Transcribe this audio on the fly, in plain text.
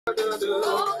Tell your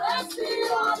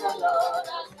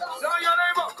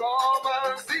neighbor, come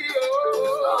and see.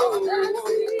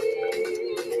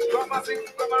 Come and see,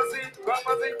 come and see, come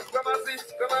and see, come and see,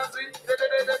 come and see.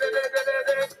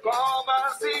 Come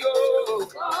and see, oh.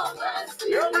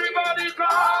 Everybody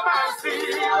come and see.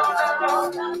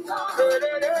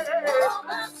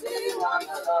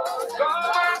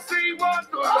 Come and see what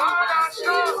the Lord has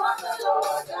done.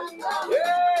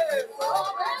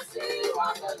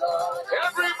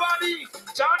 Everybody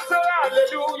chant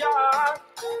hallelujah.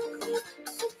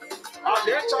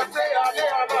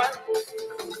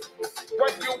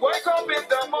 When you wake up in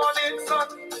the morning, son,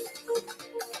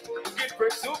 give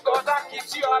praise to God that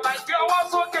keeps you alive. You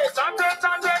was okay. Chant it,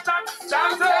 chant it,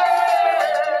 chant it.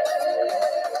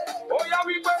 Oh yeah,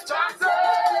 we go chant it.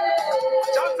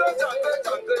 Chant it, chant it,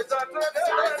 chant it, chant it.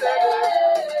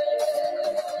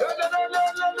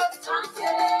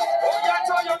 Oh yeah,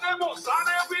 tell your neighbor, son,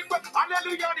 we go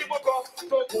hallelujah. The book of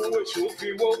the should be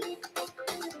woke.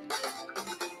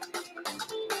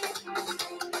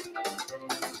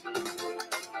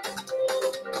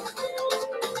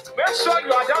 Make sure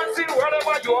you are dancing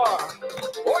wherever you are.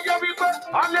 Oh yeah, we go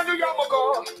hallelujah, my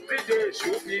God. The day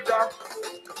should be done.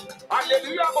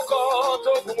 Hallelujah, my God.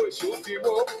 The should be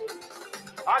woke.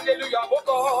 Hallelujah, my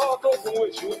God.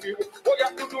 The should be woke. Oh yeah,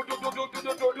 do.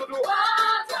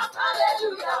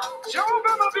 Hallelujah. Show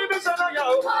me my baby, son,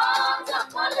 hallelujah.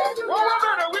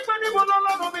 Oh, we can even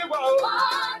allow me.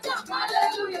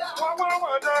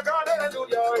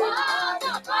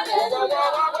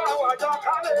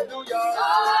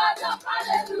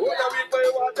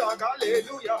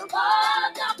 Hallelujah.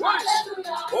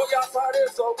 Oh yeah, Father,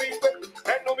 so we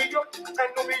enumio.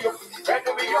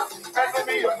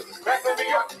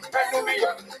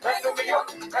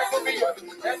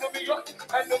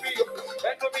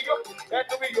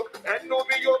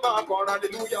 Enumio, ma for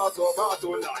hallelujah, so ma to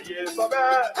la yes, so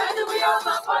bad. Enumio,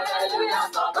 ma for hallelujah,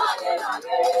 so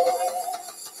bad.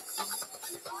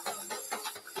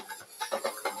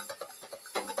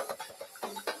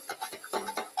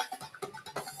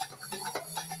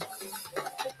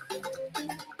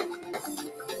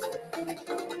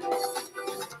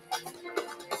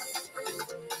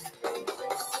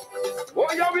 Oh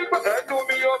yeah, we put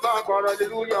enumio, ma for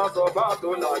hallelujah, so bad to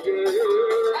la yes.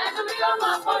 Enumio,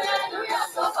 ma for hallelujah,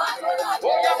 so bad to la yes.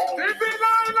 Oh yeah, if it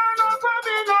line up for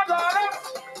me, not on it.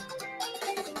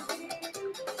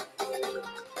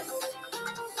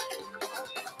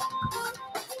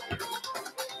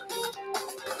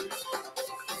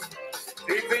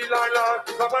 If it line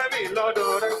up for me, not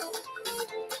on it.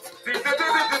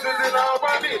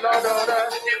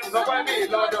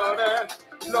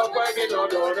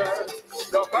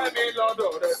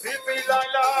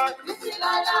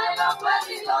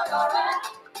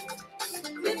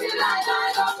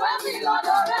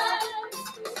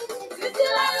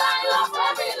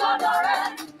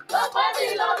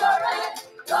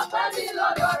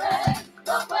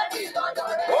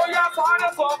 Oh yeah,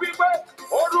 Father, for people,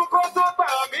 orúkọ tó gbà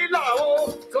mí là ó,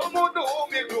 tó múnú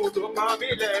mi dùn tó máa mí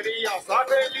lẹ́rìn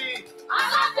àsábẹ́lì.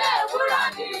 Aládé ìwúrà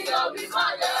ni òbí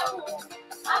máa yẹ wò,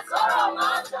 àsọ̀rọ̀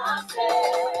máa tà sé.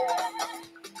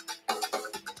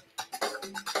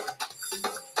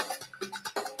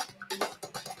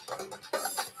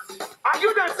 Are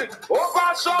you dancing?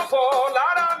 Over ṣọ́fọ̀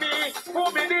lára mi, fún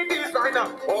mi ní designer,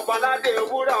 ọba aládé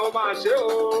ìwúrà ó máa ṣe o.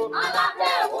 Aládé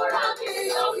ìwúrà ni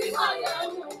òbí máa yẹ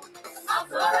wò.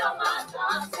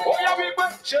 Ó yá wípé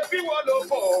ṣe bí wọ́n ló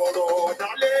fọ̀rọ̀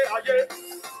dálé ayé.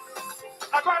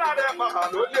 Agbára rẹ̀ máa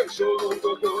ló lè ṣòro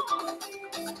gbogbo.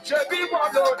 Ṣe bí wọ́n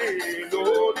ló rìn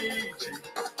lórí ìjì.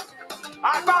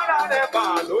 Agbára rẹ̀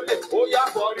máa ló lè ó yá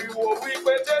pariwo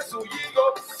wípé Jésù yìí yó.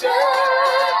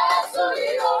 Jésù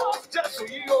yìí yó. Jésù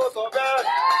yìí yó sọ bẹ́ẹ̀.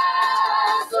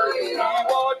 Jésù yìí yó.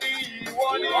 Ìwọ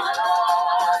ni.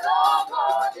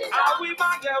 Àwí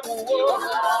máa yẹ wùwọ́.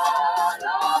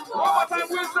 One more time,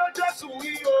 we say Jésù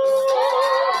yìí yó.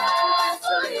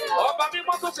 Ọba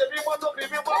mímọ́ tó ṣe mímọ́ tó fi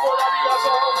mímọ́ bọ̀ lábí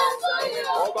aṣọ.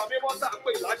 Ọba mímọ́ tá a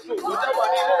pè lájú òkú jẹ́ wà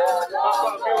nílé.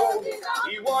 Bàbá mi o,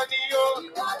 ìwọ ni yó.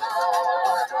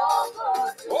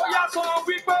 Ó yá sọ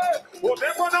wípé òde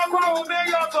gbọ́dọ̀ kọ́ òde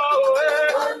yọ̀tọ̀ òwe.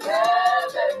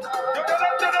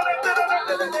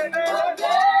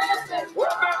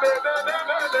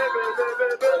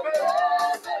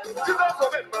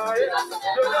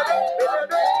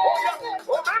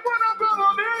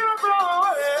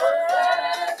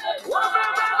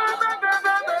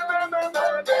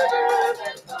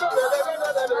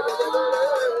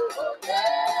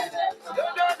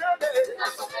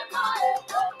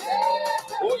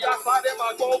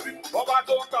 Ọba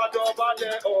tó ń gbàjọba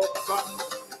lẹ ọba.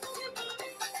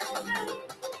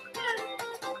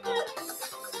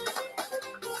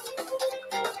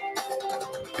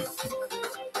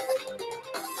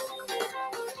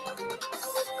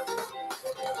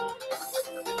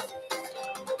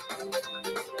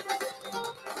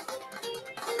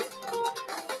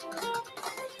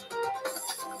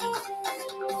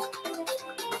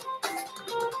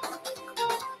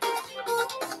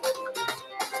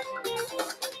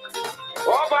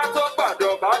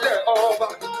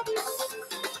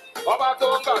 tó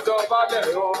gbàdọ̀ balẹ̀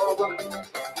ọba.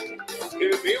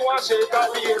 Èmi wá ṣe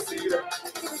kábíyèsí rẹ̀.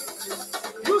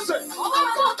 You say. Ọba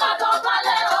tó gbàdọ̀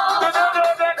balẹ̀ ọba. Ọba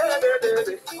tó gbàdọ̀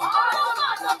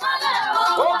balẹ̀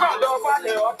ọba. Ó gbàdọ̀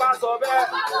balẹ̀ ọba sọ bẹ́ẹ̀.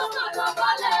 Ọba tó gbàdọ̀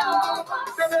balẹ̀ ọba.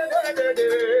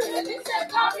 Èmi ṣe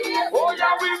kábíyèsí. Oh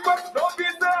yeah, we go. No be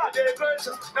say I dey praise.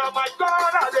 Now my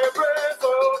God I dey praise. Oh.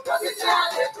 No be say I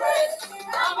dey praise.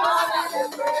 Now God I dey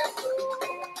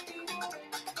praise.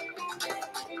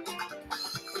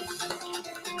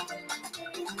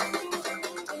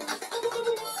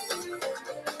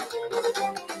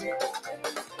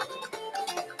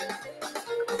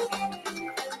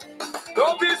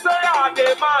 Don't be say I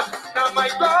dey mad, now my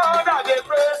God I dey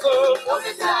praise. Oh. Don't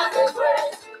be say I dey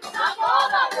praise, now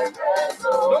God I dey praise.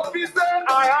 Oh. Don't be say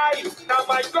I hide, now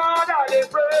my God I dey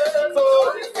praise.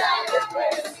 Oh. Don't be say I dey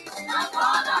praise, now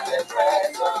God I dey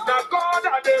praise. Oh. Now God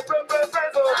I dey praise.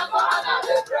 Oh. Now God I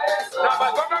dey praise. Oh. Now my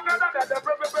God I dey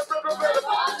praise. Now God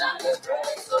I dey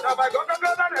praise. Now my God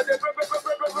I dey praise. Now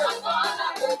God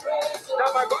I dey praise.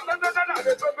 Now my God I dey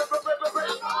praise. Now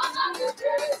God I dey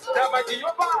praise. Now my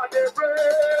Jehovah I dey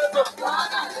praise.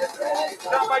 God I dey praise.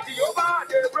 Now my Jehovah I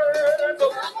dey praise.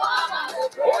 Now God I dey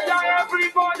praise. Oh yeah,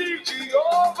 everybody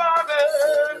Jehovah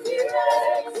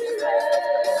man.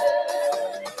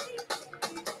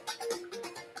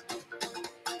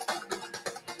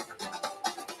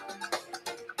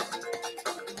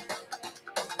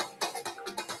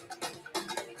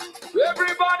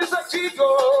 Everybody say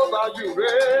Jehovah you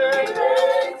reign.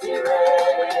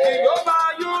 Jehovah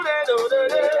you reign.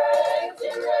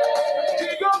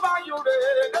 Jehovah you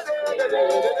reign.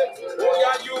 Oh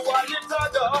yeah, you are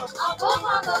lifted up.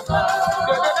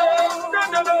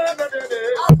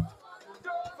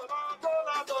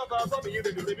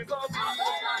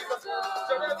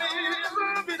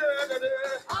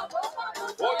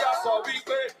 Oh yeah, sọ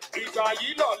wípé ìgbà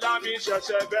yìí lọ́la mi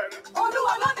ṣẹ̀ṣẹ̀ bẹ̀rẹ̀.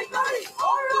 Olúwa ló ní glory,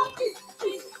 ọ̀rọ̀ kì.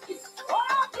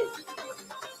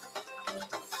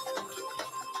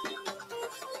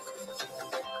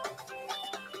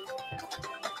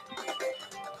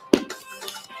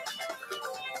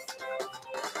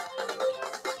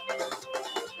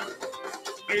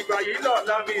 Ìgbà yìí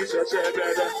lọ́la mi ṣẹ̀ṣẹ̀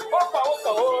bẹ̀rẹ̀. Ó pọ̀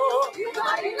ó. Ìgbà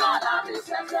yìí lọ́la mi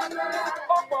ṣẹ̀ṣẹ̀ bẹ̀rẹ̀.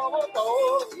 Ó pọ̀ ó.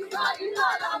 Ìgbà yìí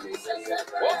lọ́la mi ṣẹ̀ṣẹ̀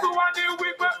bẹ̀rẹ̀. Ó tún wá ní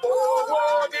wípé owó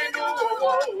nínú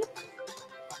owó.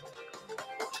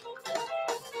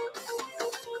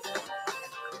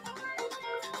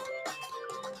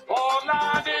 Ọlá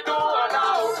nínú ọlá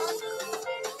o.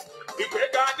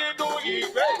 Ìgbéga nínú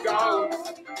ìgbéga o.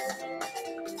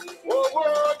 Owó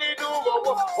nínú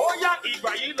owó. Ó yá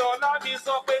ìgbà yìí lọ́la mi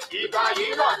sọ pé ìgbà yìí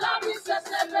lọ́la mi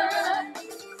ṣẹ̀ṣẹ̀ bẹ̀rẹ̀.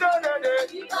 dédédé.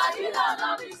 Ìgbà yìí lọ́la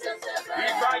mi ṣẹ̀ṣẹ̀ bẹ̀rẹ̀.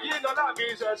 Ìgbà yìí lọ́la mi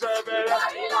ṣẹ̀ṣẹ̀ bẹ̀rẹ̀. Ìgbà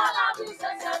yìí lọ́la mi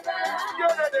ṣẹ̀ṣẹ̀ bẹ̀rẹ̀.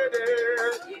 Dédédé.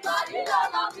 Ìgbà yìí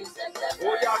lọ́la mi ṣẹ̀ṣẹ̀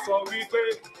Ó bẹ̀rẹ̀. yá sọ wípé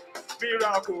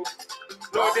miracle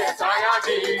no dey tire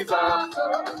Jesus.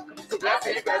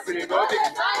 Blessing person no dey.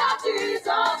 Tire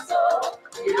Jesus, oh.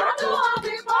 You don't do all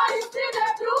before you still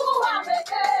dey do am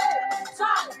again.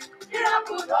 Son,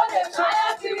 miracle no dey tire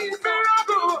Jesus.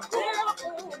 Miracle.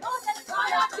 Miracle no dey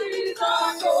tire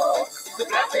Jesus, oh.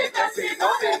 Blessing person no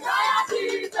dey tire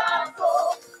Jesus,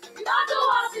 oh. You don't do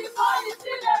all before you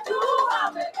still dey do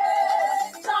am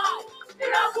again. Son,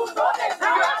 miracle no dey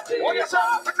tire Oh yes, Jesus.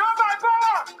 sir. Not by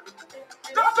power.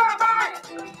 Not by might.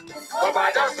 But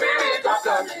by the Spirit of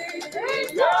God.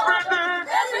 Everything.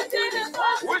 Everything is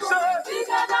possible. We say.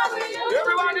 Bigger than we used to be.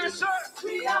 Everybody say.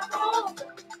 We are moved.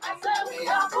 I say we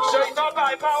are moved. Say not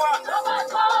by power. Not by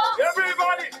power,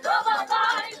 Everybody. not by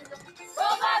might,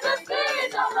 but by the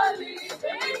Spirit of the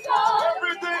living God.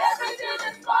 Everything. Everything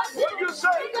is possible. What you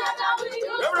say? Bigger than we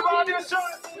used Everybody to be. say.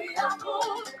 We are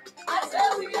moved. I say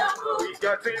we are moved. We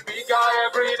getting bigger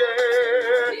every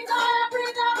day. Bigger every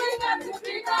day. We get to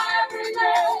bigger every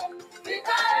day.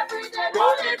 Bigger every day. No No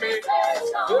limit.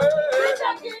 limitation. Yeah. We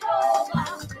taking over.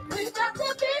 We get to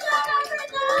bigger every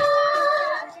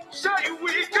day. Say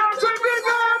we getting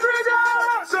bigger every day.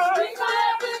 Say. Bigger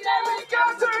every day. We get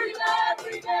to bigger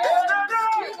every day.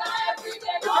 Bigger every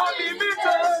day. No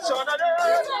limitation.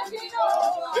 We taking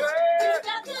over. Yeah. We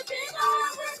get to bigger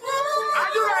every day. Are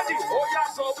you ready? Oh yeah,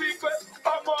 so we pé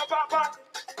ọmọ bàbá.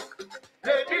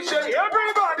 Lèmi ṣe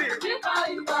everybody. Nípa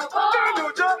ìgbàgbọ́ Nínú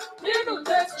jẹ́. nínú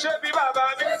Jésù. Ṣé bí bàbá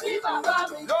mi? Ṣé bí bàbá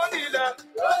mi Lónìí ilẹ̀.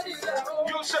 lórí ilẹ̀ o?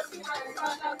 You say.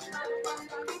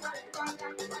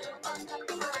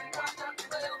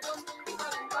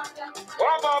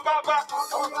 Ọmọ bàbá.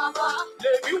 Ọmọ bàbá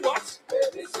Lèmi what?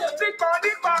 èmi ṣe Nípa.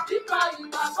 nípa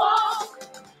ìgbàgbọ́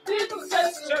nínú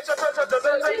Jésù. Ṣé. Ṣé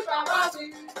bí bàbá mi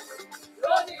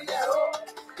lórí ilẹ̀ o?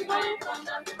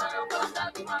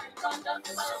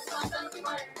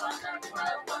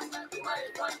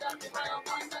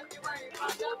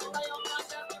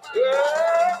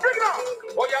 Bring it on.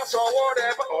 Oh, yeah, so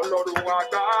whatever. Oh, Lord, you are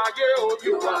God.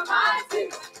 You are mighty.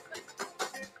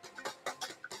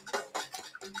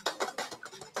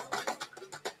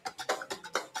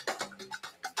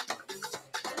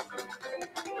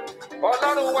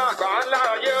 Ọlọ́run wa gbà ńlá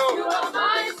ayé o.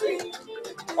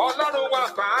 Ọlọ́run wa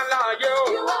gbà ńlá ayé o.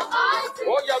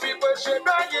 Ó yẹ wípé ṣe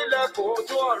bẹ́yìn lẹ kò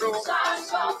ojú ọ̀run.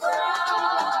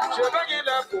 Ṣe bẹ́yìn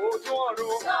lẹ kò ojú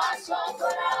ọ̀run.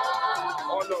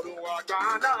 Ọlọ́run wa gbà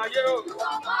ńlá ayé o.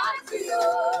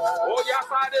 Ó yá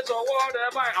sáré sọwọ́ rẹ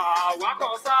báyìí. Àwa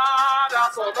kan sáárá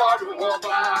sọ lọ́rùn wọn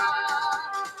bá.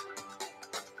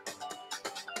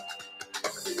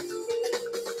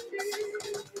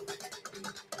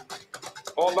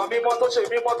 Ọba mímọ́ tó ṣe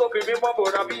mímọ́ tó fi mímọ́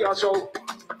bòrà bí aṣọ.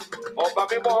 Ọba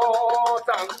mímọ́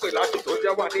tá à ń pè láti tó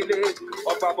jẹ́ wà nílé.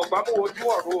 Ọba bọ̀bá mú ojú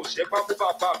ọ̀run òṣèpá mú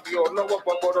bàbá mi ọlọ́wọ́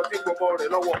gbọgbọrọ tí gbogbo rẹ̀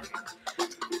lọ́wọ́.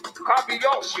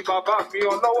 Kábíyọ̀sí bàbá mi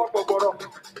ọlọ́wọ́ gbọgbọrọ.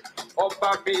 Ọba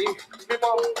mi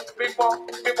mímọ́ mímọ́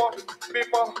mímọ́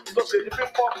mímọ́ tó ṣe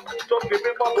mímọ́ tó fi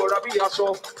mímọ́ bòrà bí aṣọ.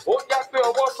 Ó yá pé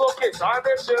ọwọ́ sókè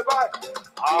sáré ṣe báyìí.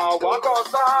 Àwa kan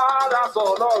sáárá sọ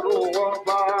lọ́rùn wọn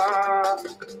bá.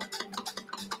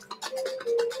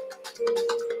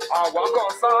 Àwa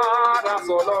kan sáárá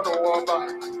sọ lọ́rùn ọba.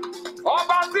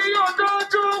 Ọba tí yóò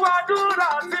dojú àdúrà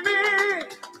sí mi.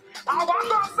 Àwa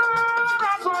kan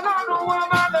sáárá sọ lọ́rùn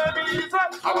ọba lẹ́ni iṣẹ́.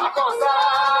 Àwa kan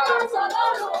sáárá sọ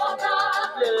lọ́rùn ọba.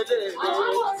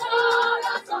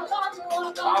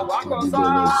 Àwa kan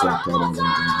sáárá sọ lọ́rùn ọba.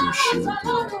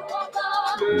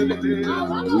 Thank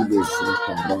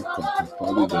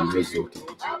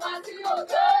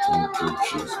you,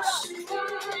 Jesus.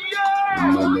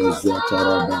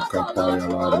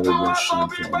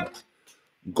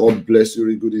 God bless you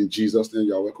really good in Jesus' name.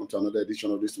 You are welcome to another edition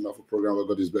of this wonderful program where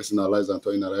God is blessing our lives and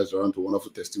turning our lives around to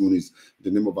wonderful testimonies.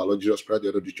 In the name of our Lord Jesus Christ, the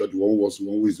head of the church, the one who was, the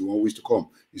one who is, the one who is to come.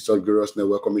 It's so glorious name.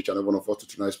 Welcome each and every one of us to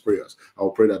tonight's prayers. I will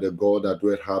pray that the God that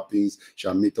doeth hard things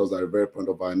shall meet us at the very point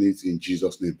of our needs in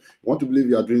Jesus' name. We want to believe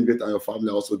you are doing great and your family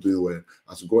are also doing well.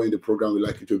 As we go in the program, we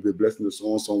like you to be blessed in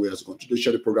someone somewhere. As you continue to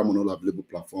share the program on all available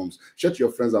platforms, share to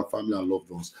your friends and family and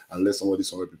loved ones, and let somebody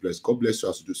somewhere be blessed. God bless you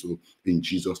as you do so in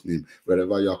Jesus' name.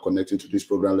 Wherever you are connecting to this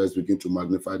program, let's begin to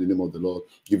magnify the name of the Lord,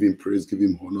 give him praise, give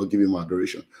him honor, give him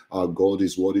adoration. Our God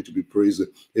is worthy to be praised.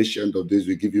 Ancient of days,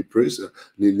 we give you praise.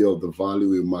 Lily of the valley,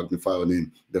 we magnify your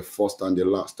name, the first and the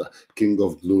last, King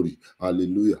of glory.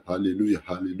 Hallelujah, hallelujah,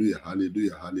 hallelujah,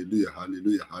 hallelujah, hallelujah,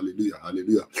 hallelujah, hallelujah,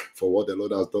 hallelujah. For what the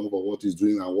Lord has done, for what he's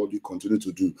doing, and what you continue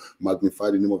to do.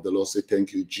 Magnify the name of the Lord. Say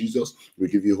thank you, Jesus. We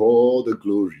give you all the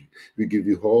glory. We give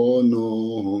you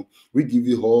honor. We give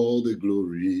you all the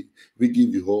glory. We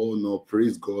give you honor.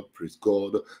 Praise God. Praise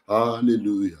God.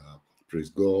 Hallelujah. Praise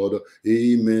God.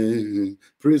 Amen.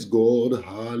 Praise God.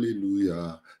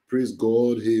 Hallelujah. Praise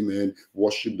God. Amen.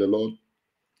 Worship the Lord.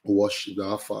 Worship the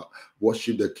Alpha,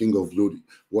 worship the King of Glory,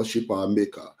 worship our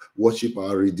Maker, worship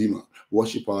our Redeemer,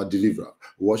 worship our Deliverer,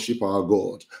 worship our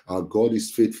God. Our God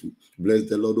is faithful. Bless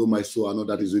the Lord, O my soul, and all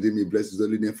that is within me. Bless his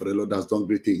holy name, for the Lord has done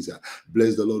great things.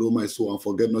 Bless the Lord, O my soul, and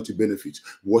forget not your benefits.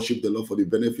 Worship the Lord for the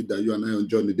benefit that you and I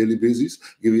enjoy on a daily basis.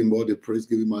 Give him all the praise,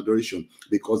 give him adoration,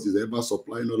 because he's ever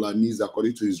supplying all our needs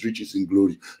according to his riches in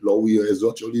glory. Lord, we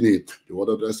exalt your holy name. The word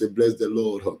of God says, bless the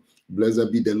Lord.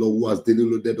 Blessed be the Lord who has daily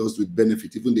loaded us with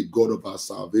benefit, even the God of our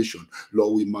salvation.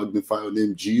 Lord, we magnify your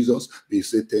name, Jesus. We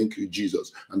say thank you,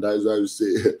 Jesus. And that is why we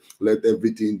say, let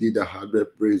everything indeed that had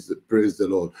praise the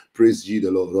Lord. Praise ye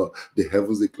the Lord. The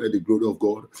heavens declare the glory of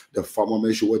God. The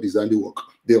firmament show what design the work.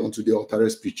 Day unto the altar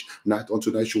speech, night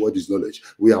unto night show what is knowledge.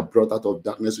 We are brought out of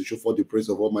darkness to show forth the praise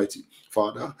of Almighty.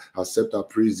 Father, accept our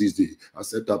praise this day.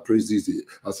 Accept our praise this day.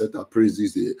 Accept our praise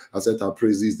this day. Accept our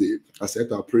praise this day.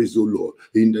 Accept our praise, O Lord.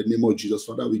 In the name of Jesus,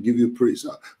 Father, we give you praise.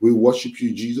 We worship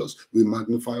you, Jesus. We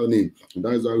magnify your name. And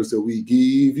that is why we say, we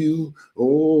give you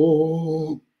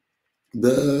all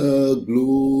the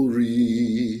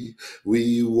glory.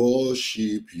 We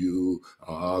worship you,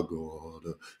 our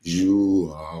God.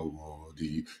 You are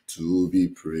worthy to be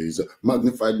praised.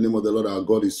 Magnify the name of the Lord. Our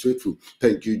God is faithful.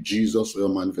 Thank you, Jesus, for your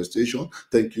manifestation.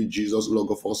 Thank you, Jesus, Lord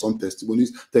God, for some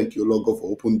testimonies. Thank you, Lord God,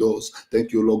 for open doors.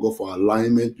 Thank you, Lord God, for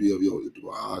alignment,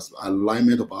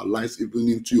 alignment of our lives, even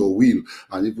into your will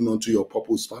and even unto your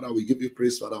purpose. Father, we give you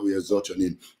praise. Father, we exalt your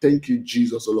name. Thank you,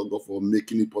 Jesus, Lord God, for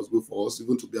making it possible for us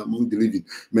even to be among the living.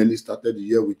 Many started the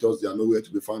year with us. They are nowhere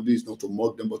to be found. This is not to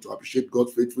mock them, but to appreciate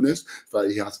God's faithfulness. For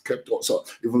he has kept us,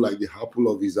 even like the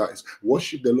apple of his eyes.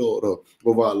 worship the Lord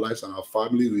over our lives and our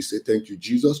family. We say thank you,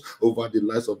 Jesus, over the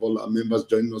lives of all our members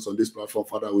joining us on this platform.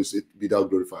 Father, we say be thou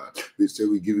glorified. We say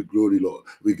we give you glory, Lord.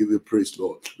 We give you praise,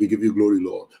 Lord. We give you glory,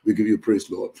 Lord. We give you praise,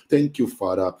 Lord. Thank you,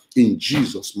 Father. In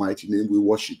Jesus' mighty name, we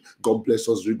worship. God bless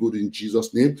us very good in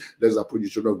Jesus' name. Let's approach the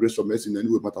children of grace for mercy in any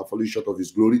way matter falling short of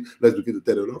his glory. Let's begin to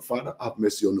tell the Lord, Father, have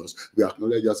mercy on us. We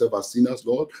acknowledge ourselves as sinners,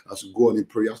 Lord, as we go on in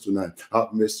prayers tonight.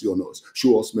 Have mercy on us.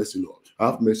 Show us mercy, Lord.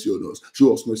 Have mercy on us.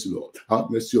 Show us mercy, Lord. Have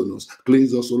mercy on us.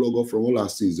 Cleanse us, O Lord God, from all our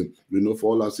sins. We know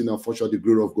for all our sin and fall short the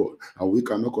glory of God. And we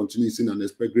cannot continue in sin and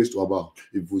expect grace to abound.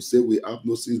 If we say we have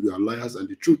no sins, we are liars and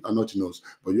the truth are not in us.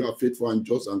 But you are faithful and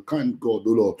just and kind, God,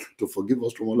 O Lord, to forgive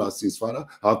us from all our sins. Father,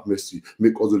 have mercy.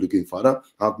 Make us all again. Father,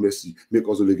 have mercy. Make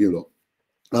us all again, Lord.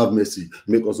 Have mercy.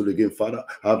 Make us all again, Father.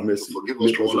 Have mercy. Forgive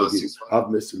us from all our sins. Have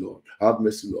mercy, Lord. Have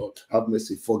mercy, Lord. Have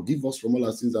mercy. Forgive us from all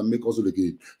our sins and make us all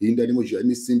again. In the name of Jesus,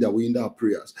 any sin that we hinder our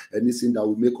prayers, any sin that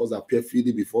will make us appear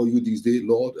filthy before you this day,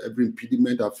 Lord, every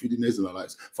impediment and filthiness in our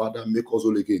lives, Father, make us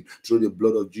all again. Through the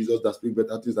blood of Jesus that speaks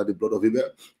better things than the blood of Abel,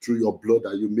 through your blood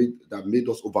that made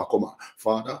us overcomer,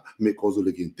 Father, make us all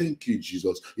again. Thank you,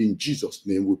 Jesus. In Jesus'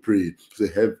 name we pray. Say,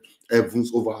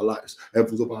 heavens over our lives,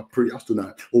 heavens over our prayers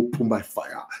tonight, open by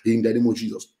fire in the name of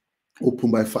Jesus.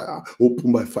 Open by fire,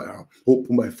 open by fire,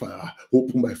 open by fire,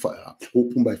 open by fire,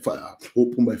 open by fire,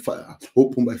 open by fire,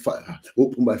 open by fire,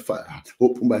 open by fire,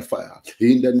 open by fire.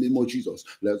 In the name of Jesus,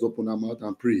 let's open our mouth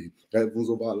and pray.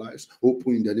 Heavens of our lives,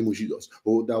 open in the name of Jesus.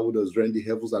 Oh, thou would us rend the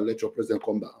heavens and let your presence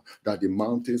come down, that the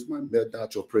mountains might melt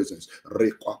at your presence.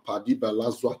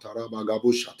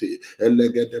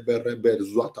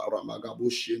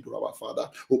 Father,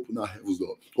 open our heavens,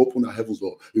 Lord. Open our heavens,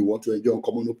 Lord. We want to enjoy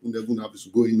common open heaven as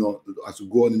going on. As we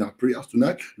go on in our prayers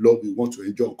tonight, Lord, we want to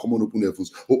enjoy common open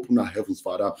heavens. Open our heavens,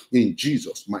 Father, in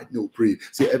Jesus' mighty name. Pray.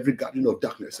 Say every garden of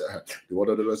darkness. The word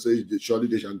of the Lord says, surely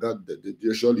they shall guard.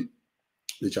 Surely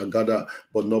they shall gather,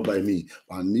 but not by me.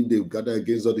 And if they gather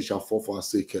against us, they shall fall for our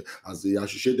sake. As they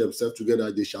associate themselves together,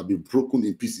 they shall be broken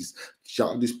in pieces.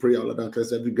 Shall this prayer, Lord, and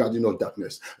cleanse every garden of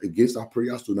darkness against our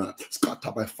prayers tonight.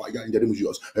 Scatter by fire in the name of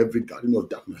Jesus. Every garden of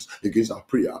darkness against our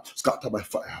prayer. Scatter by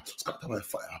fire. Scatter by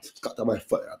fire. Scatter by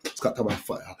fire. Scatter by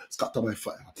fire. Scatter by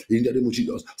fire. In the name of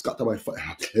Jesus. Scatter by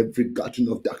fire. Every garden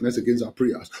of darkness against our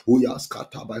prayers. We are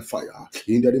scattered by fire.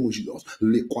 In the name of Jesus.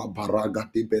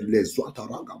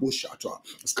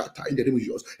 Scatter in the name of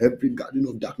Jesus. Every garden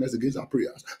of darkness against our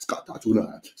prayers. Scatter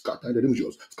tonight. Scatter in the name of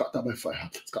Jesus. Scatter by fire.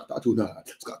 Scatter tonight.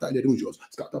 Scatter in the name of Jesus.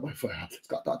 Scatter by fire.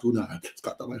 Scatter tonight.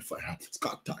 Scatter by fire.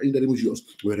 Scatter in the name of Jesus.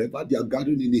 Wherever they are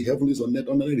gathering in the heavens or net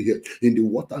under the earth, in the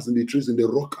waters, in the trees, in the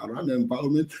rock around the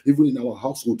environment, even in our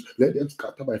household, let them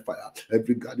scatter by fire.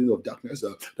 Every garden of darkness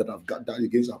that have gathered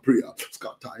against our prayer,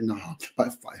 scatter now by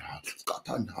fire.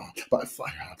 Scatter now by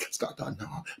fire. Scatter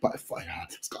now by fire.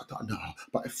 Scatter now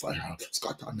by fire.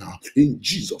 Scatter now in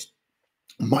Jesus'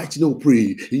 mighty name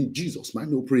pray. In Jesus'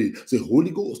 mighty name pray. Say, Holy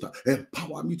Ghost,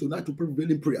 empower me tonight to prevail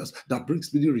in prayers that brings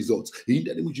speedy results. In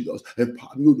the name of Jesus,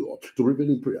 empower me, Lord, to prevail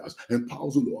in prayers. Empower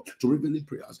us, Lord, to prevail in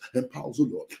prayers. Empower us,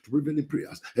 Lord, to prevail in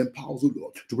prayers. Empower us,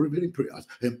 Lord, to prevail in prayers.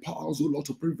 Empower us, Lord,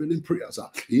 to prevail in prayers.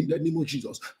 In the name of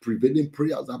Jesus, prevail in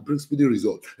prayers that brings speedy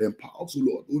results. Empower us,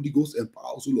 Lord. Holy Ghost,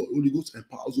 empower us, Lord. Holy Ghost,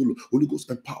 empower us, Lord. Holy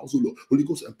Ghost, empower us, Lord. Holy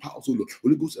Ghost, empower us, Lord.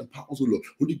 Holy Ghost, empower us, Lord.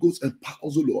 Holy Ghost, empower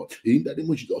us, Lord. In the name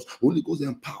of Jesus, Holy Ghost,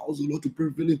 empowers the Lord to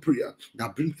prevail in prayer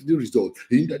that brings the result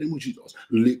in the name of Jesus.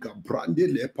 In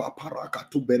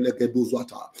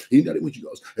the name of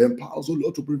Jesus, empowers the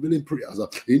Lord to prevail in prayers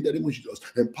in the name of Jesus.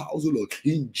 Empowers the Lord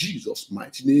in Jesus'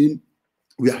 mighty name.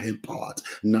 We are empowered.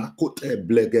 I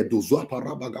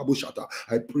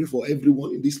pray for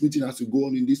everyone in this meeting as we go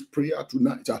on in this prayer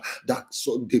tonight that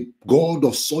so the God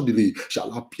of suddenly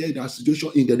shall appear in our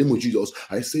situation in the name of Jesus.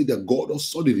 I say the God of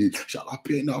suddenly shall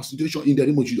appear in our situation in the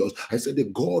name of Jesus. I say the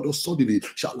God of suddenly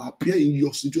shall appear in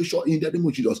your situation in the name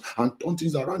of Jesus and turn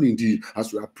things around indeed.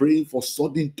 As we are praying for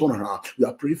sudden turnaround, we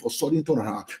are praying for sudden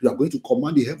turnaround. We are going to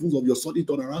command the heavens of your sudden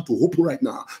turnaround to open right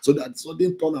now so that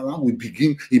sudden turnaround will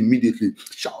begin immediately.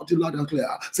 Shout it loud and clear.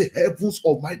 Say, heavens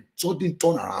of my sudden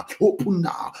turnaround, open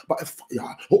now by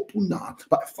fire. Open now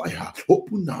by fire.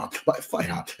 Open now by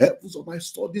fire. Heavens of my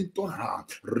sudden turnaround.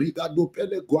 Rigado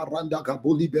pele guaranda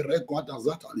gaboli bere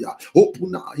guadazatalia.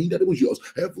 Open now in the name of Jesus.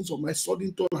 Heavens of my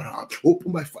sudden turnaround.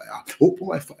 Open by fire. Open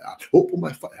by fire. Open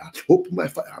by fire. Open by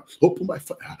fire. Open by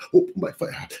fire. Open by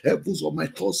fire. Heavens of my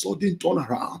sudden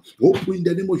turnaround. Open in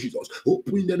the name of Jesus.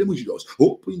 Open in the name of Jesus.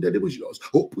 Open in the name of Jesus.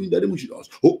 Open in the name of Jesus.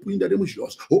 Open in the name of Jesus.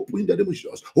 Jesus. Open in the name of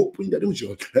Jesus. Open in the name of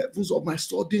Jesus. Heavens of my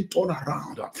sudden turn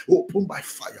around. Open by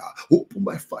fire. Open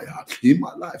by fire in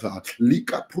my life.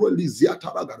 Lika prolizia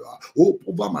taragada.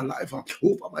 Over my life,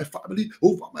 over my family,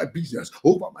 over my business,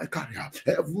 over my career.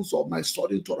 Heavens of my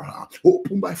sudden turn around.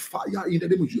 Open by fire in the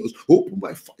name of Jesus. Open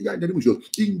by fire in the name of Jesus.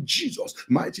 In Jesus'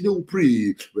 mighty name we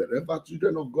pray. Wherever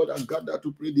children of God are gathered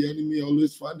to pray, the enemy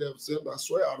always find themselves and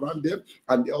swear around them,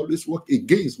 and they always work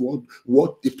against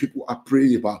what the people are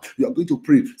praying about. You are going to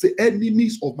pray. Say,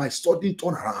 enemies of my sudden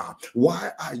turnaround,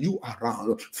 why are you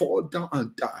around? Fall down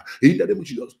and die in the name of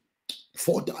Jesus.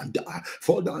 Fall down, die,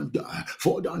 fall down, die,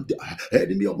 fall down, die.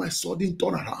 Enemy of my sudden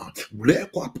turnaround.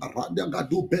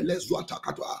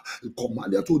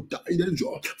 Command you to die in the name of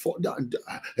Jesus. Fall down,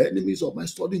 die. Enemies of my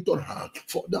sudden turnaround.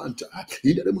 Fall down, die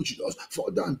in the name of Jesus.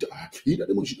 Fall down, die in the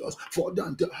name of Jesus. Fall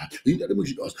down, die in the name of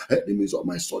Jesus. Enemies of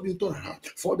my sudden turnaround.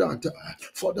 Fall down, die,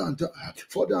 fall down, die,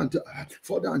 fall down, die,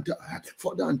 fall down, die,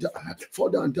 fall down, die, fall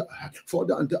down, die, fall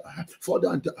down, die, fall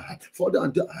down, die, fall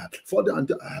down, die, fall down,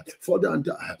 die, fall down,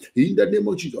 die. In the name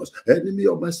of Jesus, enemy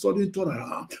of my sudden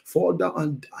turnaround, fall down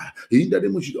and die. In the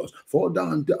name of Jesus, fall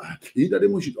down and die. In the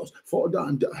name of Jesus, fall down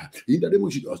and die. In the name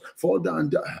of Jesus, fall down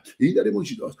and die. In the name of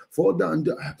Jesus, fall down and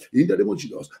die. In the name of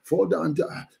Jesus, fall down and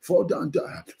die. Fall down and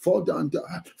die. Fall down and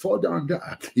die. Fall down and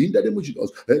die. In the name of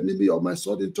Jesus, enemy of my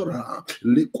sudden turnaround,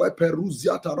 liquid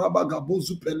peruzia taraba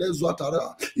gabozu pelezu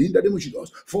atara. In the name of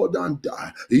Jesus, fall down and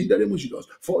die. In the name of Jesus,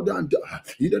 fall down and die.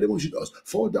 In the name of Jesus,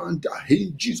 fall down and die.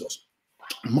 In Jesus'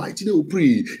 mighty name we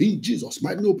pray. In Jesus'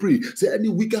 mighty name we pray. Say, any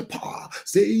wicked power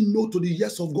saying no to the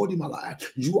yes of God in my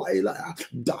life, you are a liar.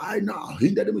 Die now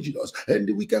in the name of Jesus.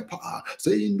 Any wicked power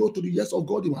saying no to the yes of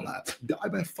God in my life, die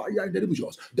by fire in the name of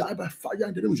Jesus. Die by fire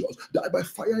in the name of Jesus. Die by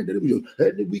fire in the name of Jesus.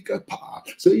 Any wicked power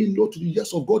saying no to the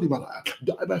yes of God in my life,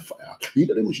 die by fire in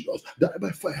the name of Jesus. Die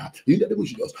by fire in the name of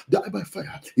Jesus. Die by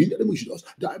fire in the name of Jesus.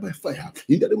 Die by fire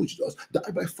in the name of Jesus.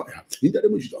 Die by fire in the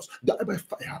name of Jesus. Die by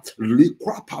fire.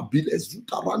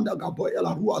 In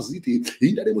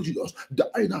the name of Jesus,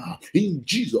 die now. In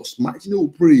Jesus' mighty name we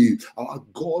pray. Our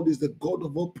God is the God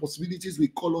of all possibilities. We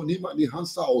call on him and he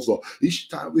answers also each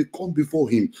time we come before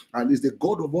him, and is the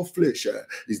God of all flesh.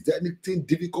 Is there anything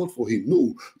difficult for him?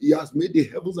 No. He has made the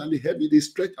heavens and the heaven with his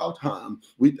stretched out hand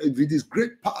with his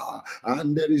great power,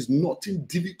 and there is nothing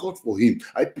difficult for him.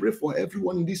 I pray for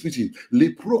everyone in this meeting,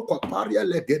 in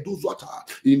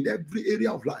every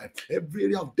area of life, every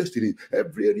area of destiny,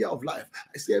 every area of life.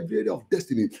 I say every area of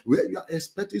destiny where you are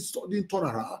expecting sudden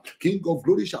turnaround. King of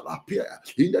glory shall appear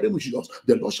in the name of Jesus.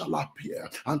 The Lord shall appear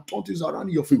and turn things around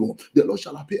in your favor. The Lord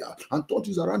shall appear and turn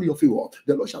things around in your favor.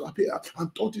 The Lord shall appear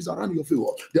and turn things around in your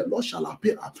favor. The Lord shall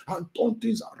appear and turn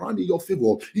things around in your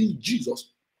favor. In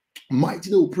Jesus' mighty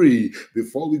name we pray.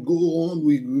 Before we go on,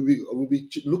 we'll be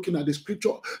looking at the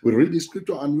scripture. We read the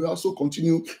scripture and we also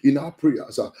continue in our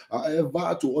prayers.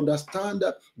 However, to understand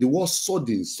that the word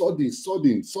sudden, or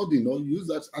use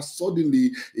that as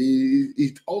suddenly,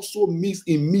 it also means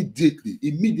immediately.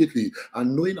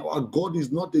 And knowing our God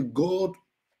is not a God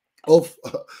of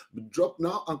drop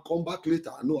now and come back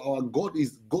later. No, our God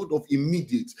is God of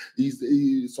immediate.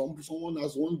 Someone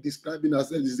has one describing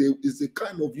as is a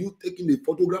kind of you taking a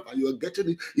photograph and you are getting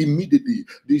it immediately.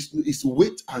 This is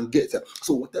wait and get.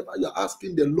 So whatever you're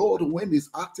asking the Lord, when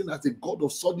he's acting as a God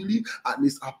of suddenly and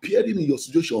is appearing in your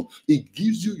situation, it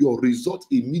gives you your result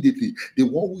immediately. The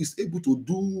one who is able to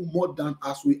do more than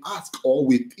as we ask or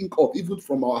we think of, even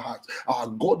from our hearts. Our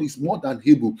God is more than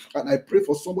able. And I pray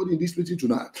for somebody in this meeting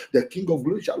tonight. The King of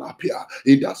glory shall appear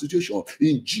in that situation.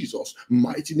 In Jesus'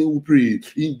 mighty name we pray.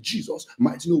 In Jesus'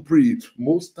 mighty name we pray.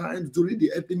 Most times during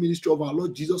the earthly ministry of our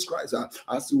Lord Jesus Christ,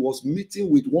 as he was meeting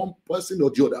with one person or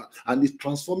the other, and he's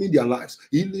transforming their lives,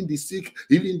 healing the sick,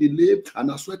 healing the lame,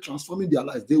 and as well transforming their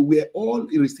lives, they were all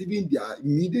receiving their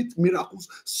immediate miracles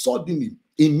suddenly.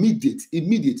 Immediate. He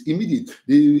didn't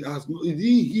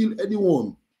heal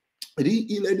anyone. He didn't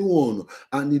heal anyone,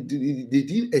 and they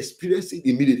didn't experience it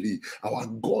immediately. Our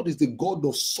God is the God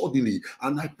of suddenly,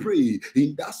 and I pray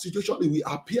in that situation he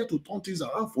will appear to turn things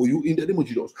around for you in the name of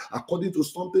Jesus. According to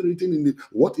something written in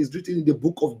what is written in the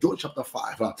book of John chapter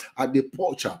 5, at the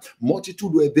porch,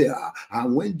 multitude were there,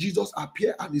 and when Jesus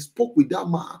appeared and he spoke with that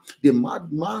man, the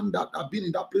madman that had been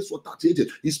in that place for 38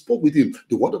 years, he spoke with him.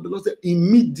 The word of the Lord said,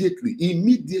 immediately,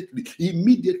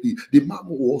 the man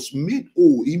was made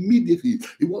whole. Immediately,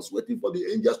 he was waiting waiting for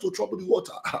the angels to trouble the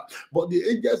water. But the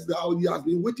angels that he has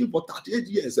been waiting for 38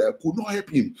 years could not help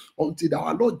him until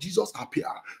our Lord Jesus appeared.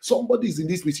 Somebody is in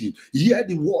this meeting. Hear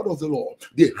the word of the Lord.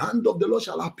 The hand of the Lord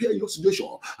shall appear in your situation,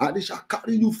 and it shall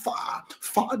carry you far,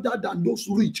 farther than those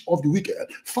reach of the wicked,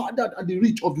 farther than the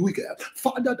reach of the wicked,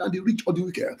 farther than the reach of the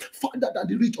wicked, farther than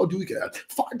the reach of the wicked,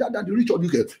 farther than the reach of the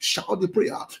wicked. Shout the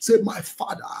prayer. Say, my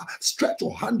Father, stretch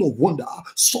your hand of wonder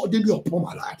suddenly upon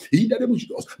my life. In the name of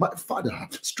Jesus, my Father,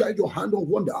 stretch your hand of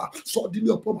wonder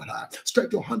suddenly upon my life.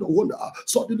 Stretch your hand of wonder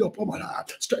suddenly upon my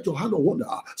life. Stretch your hand of wonder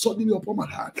suddenly upon my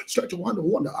life. Stretch your hand of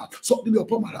wonder suddenly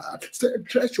upon my life.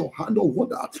 Stretch your hand of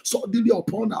wonder suddenly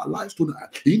upon our lives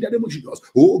tonight. In the name of Jesus,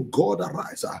 oh God,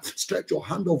 arise. Stretch your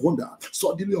hand of wonder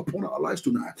suddenly upon our lives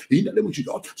tonight. In the name of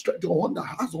Jesus, stretch your wonder,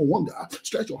 hands of wonder.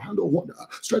 Stretch your hand of wonder.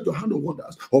 Stretch your hand of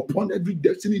wonders upon every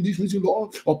destiny in this meeting,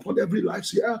 Lord. Upon every life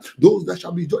here, those that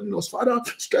shall be joining us, Father.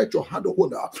 Stretch your hand of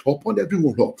wonder upon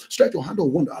everyone, Lord. Stretch your hand of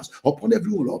wonders upon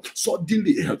everyone, Lord.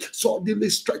 Suddenly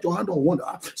stretch your hand of wonder.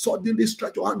 Suddenly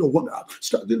stretch your hand of wonder.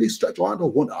 Suddenly stretch your hand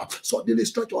of wonder. Suddenly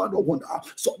stretch your hand of wonder.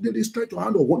 Suddenly stretch your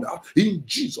hand of wonder. In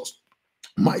Jesus'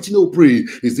 mighty name, pray.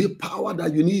 Is the power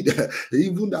that you need,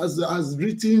 even as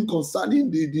written concerning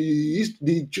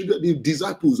the children, the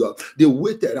disciples, they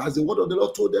waited as the word of the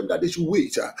Lord told them that they should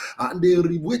wait, and they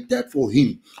waited for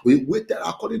him. We waited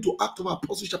according to Acts of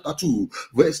Apostles chapter 2,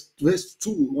 verse 2.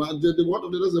 The word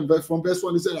of the Lord from verse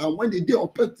 1, he said, and when the day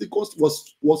of Pentecost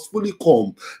was fully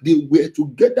come, they were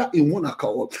together in one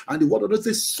accord, and the word of the Lord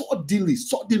says,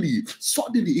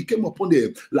 suddenly it came upon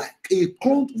them like a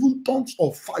cloven tongues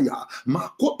of fire. I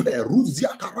pray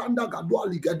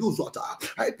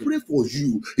for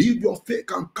you. If your faith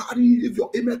can carry, if your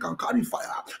amen can carry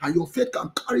fire, and your faith can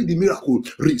carry the miracle,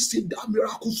 receive that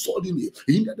miracle suddenly.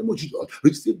 In the name of Jesus,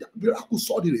 receive that miracle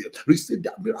suddenly. Receive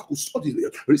that miracle suddenly.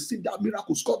 Receive that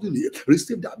miracle suddenly.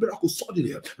 Receive that miracle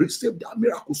suddenly. Receive that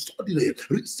miracle suddenly.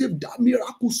 Receive that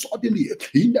miracle suddenly.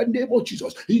 In the name of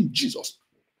Jesus. In Jesus'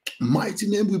 mighty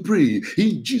name we pray.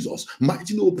 In Jesus'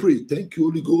 mighty name we pray. Thank you,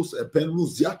 Holy Ghost.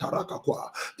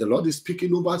 The Lord is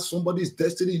speaking over somebody's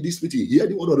destiny in this meeting. Hear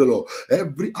the word of the Lord.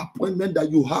 Every appointment that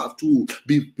you have to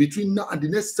be between now and the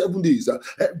next 7 days,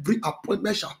 every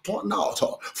appointment shall turn out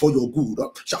for your good,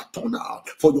 shall turn out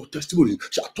for your testimonies,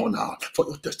 shall turn out for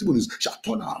your testimonies, shall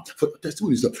turn out for your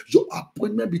testimonies. Your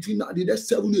appointment between now and the next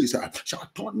 7 days shall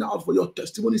turn out for your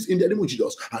testimonies in the name of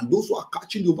Jesus. And those who are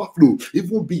catching the overflow,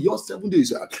 even beyond 7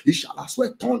 days, it shall as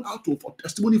well turn out for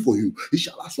testimony for you. It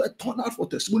shall as well turn out for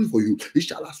testimony for you. It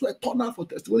shall as well turn out for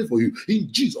testimony for you. In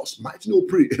Jesus' mighty name,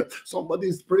 pray. Somebody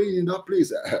is praying in that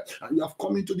place, and you have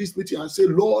come into this meeting and say,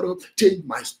 Lord, change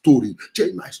my story.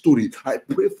 Change my story. I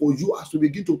pray for you as we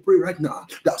begin to pray right now,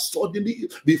 that suddenly,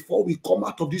 before we come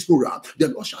out of this program, the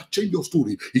Lord shall change your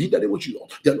story. In the name of Jesus,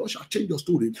 the Lord shall change your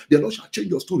story. The Lord shall change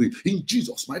your story. In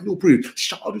Jesus' mighty name, pray.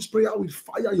 Shout this prayer with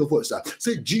fire in your voice.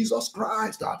 Say, Jesus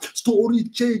Christ, story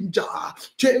changer,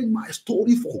 change my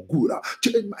story for good.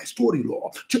 Change my story,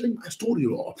 Lord. Change my story,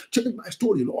 Lord. Change my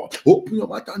story, Lord. Open your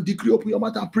mouth and decree, open your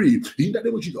mouth and pray. In the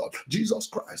name of Jesus, Jesus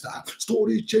Christ,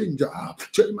 story changer,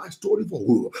 change my story for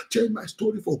good. Change my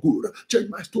story for good. Change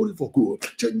my story for good.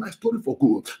 Change my story for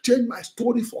good. Change my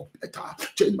story for better.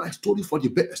 Change my story for the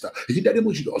best. In the name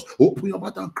of Jesus, open your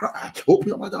mouth and cry. Open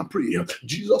your mouth and pray.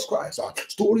 Jesus Christ,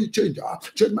 story changer,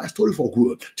 change my story for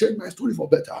good. Change my story for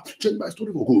better. Change my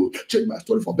story for good. Change my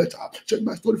story for better. Change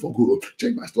my story for good.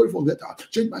 Change my story for better.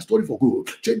 Change my story for good.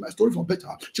 Change my story for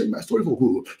better. Change my story for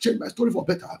good. Change my story for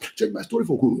better. Change my story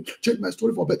for good. Change my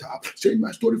story for better. Change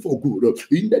my story for good.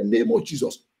 In the name of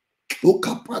Jesus. In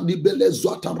the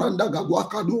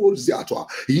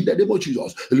name of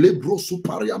Jesus, Lebro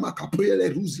Supariama Caprile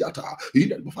Ruziata. In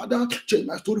the Father, change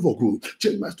my story for good.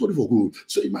 Change my story for good.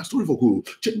 Change my story for good.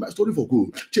 Change my story for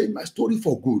good. Change my story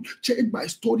for good. Change my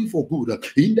story for good.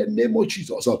 In the name of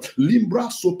Jesus, Limbra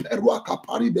Superua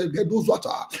Capari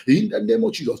Belgedozata. In the name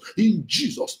of Jesus, in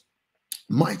Jesus'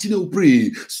 mighty name, pray.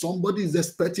 Somebody is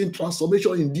expecting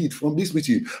transformation indeed from this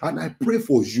meeting, and I pray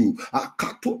for you.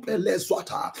 According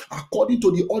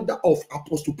to the order of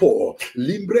Apostle Paul,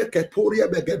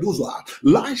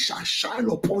 light shall shine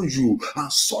upon you,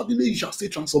 and suddenly you shall see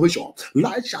transformation.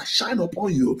 Light shall shine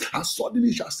upon you, and suddenly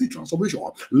you shall see transformation.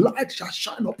 Light shall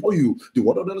shine upon you. The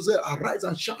word of the Lord says, arise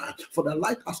and shine, for the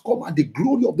light has come, and the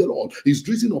glory of the Lord is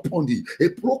risen upon thee.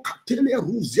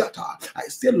 I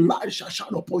say, light shall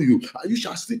shine upon you, and you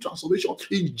shall see transformation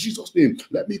in Jesus' name.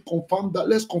 Let me confirm that.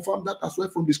 Let's confirm that as well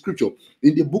from the scripture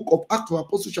in the book of Acts of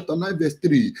Apostles chapter 9 verse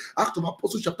 3. Acts of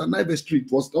Apostles chapter 9 verse 3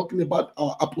 was talking about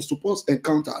Apostle Paul's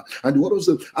encounter, and the word was,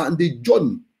 and the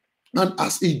John And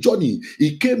as he journeyed,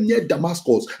 he came near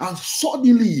Damascus, and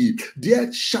suddenly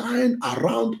there shined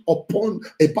around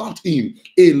about him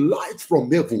a light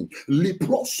from heaven.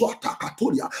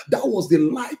 That was the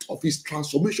light of his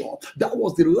transformation. That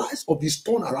was the light of his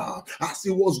turnaround. As he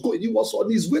was going, he was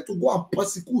on his way to go and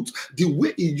persecute the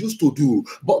way he used to do.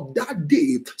 But that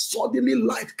day, suddenly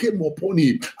light came upon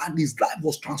him, and his life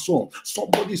was transformed.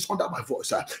 Somebody is under my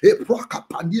voice. In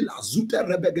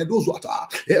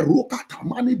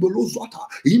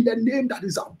the name that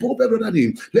is above every other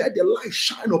name, let the light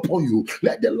shine upon you.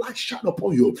 Let the light shine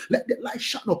upon you. Let the light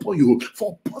shine upon you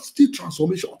for positive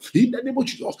transformation. In the name of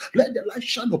Jesus, let the light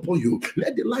shine upon you.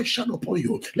 Let the light shine upon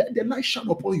you. Let the light shine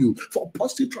upon you for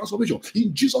positive transformation.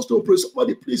 In Jesus' name, pray.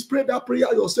 Somebody, please pray that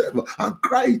prayer yourself and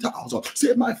cry it out.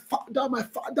 Say, my Father, my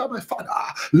Father, my Father,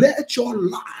 let your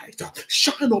light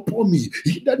shine upon me.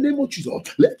 In the name of Jesus,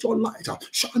 let your light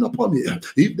shine upon me.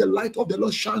 If the light of the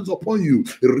Lord shines upon you,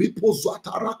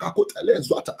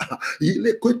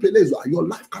 your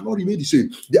life cannot remain the same.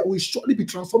 There will surely be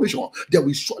transformation. There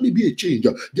will surely be a change.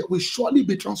 There will surely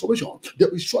be transformation. There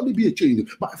will surely be a change.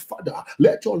 My Father,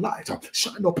 let your light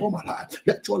shine upon my life.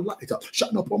 Let your light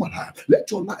shine upon my life.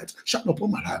 Let your light shine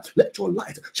upon my life. Let your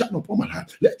light shine upon my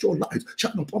life. Let your light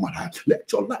shine upon my life. Let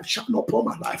your light shine upon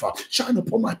my life. Shine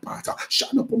upon my path.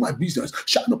 Shine upon my business.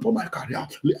 Shine upon my career.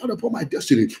 Shine upon my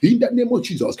destiny. In the name of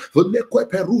Jesus. When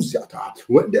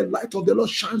the light of the Lord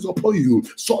shines upon you,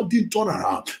 sudden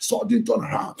turnaround, sudden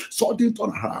turnaround, sudden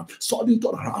turnaround, sudden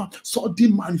turnaround,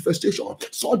 sudden manifestation,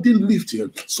 sudden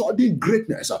lifting, sudden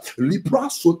greatness. Libra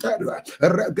sotera,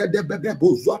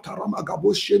 regedebegebo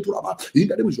zataramagabo shenturaba. In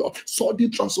the name of Jesus,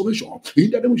 sudden transformation.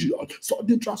 In the name of Jesus,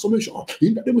 sudden transformation.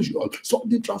 In the name of Jesus,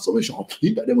 sudden transformation.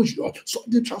 In the name of Jesus,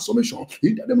 sudden transformation.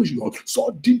 In the name of Jesus,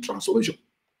 sudden transformation.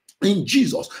 In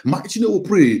Jesus' mighty name we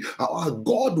pray. Our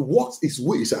God works his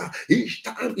ways. Each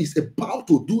time he's about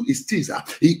to do his things,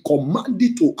 he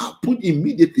commanded to happen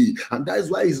immediately. And that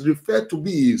is why he's referred to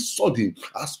be sudden,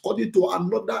 according to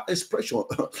another expression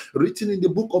written in the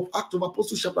book of Acts of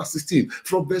Apostles chapter 16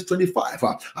 from verse 25.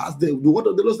 As the word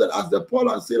of the Lord said, as the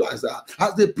Paul and Silas,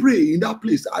 as they pray in that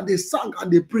place, and they sang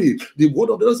and they prayed, the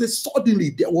word of the Lord said, suddenly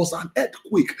there was an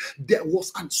earthquake.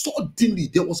 Suddenly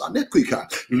there was an earthquake.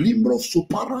 Limbro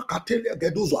supara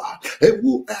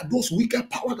those wicked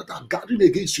powers that are gathering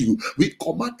against you, we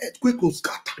command earthquake to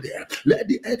scatter there. Let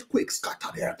the earthquake scatter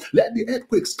there. Let the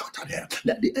earthquake scatter there.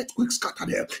 Let the earthquake scatter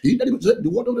there. In the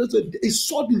word of the Lord is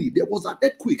suddenly there was an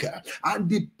earthquake, and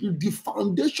the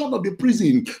foundation of the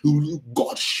prison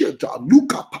God shaked.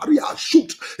 Look at Paria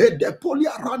shoot the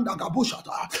polia randa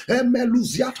gaboshata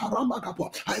emeluziata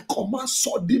ramagapo. I command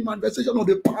sudden manifestation of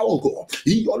the power of God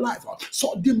in your life.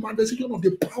 Sudden manifestation of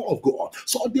the power of God.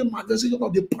 Sudden manifestation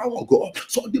of the power of God.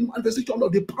 Sudden manifestation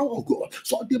of the power of God.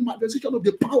 Sudden manifestation of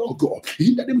the power of God.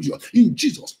 In the name of Jesus. In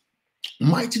Jesus'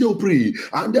 mighty name pray.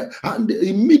 And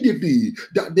immediately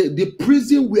that the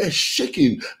prison were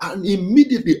shaking, and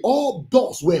immediately all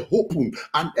doors were open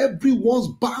and everyone's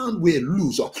bound were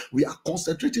loose. We are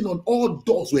concentrating on all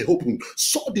doors were open.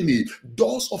 Suddenly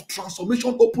doors of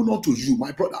transformation open unto you,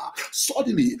 my brother.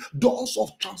 Suddenly doors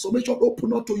of transformation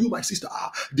open unto you, my sister.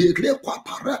 You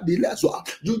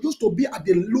used to be at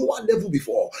the lower level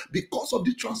before. Because of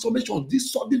the transformation,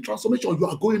 this sudden transformation, you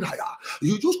are going higher.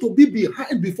 You used to be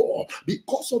behind before.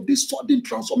 Because of this sudden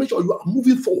transformation, you are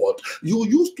moving forward. You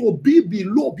used to be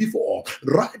below before.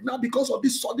 Right now, because of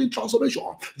this sudden transformation,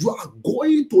 you are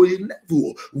going to a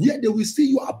level where they will see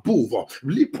you above.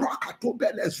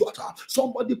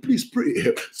 Somebody please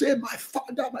pray. Say, my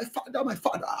Father, my Father, my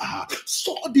Father.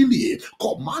 Suddenly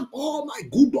command all my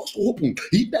good doors to open.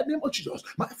 In the name of Jesus,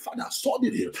 my Father,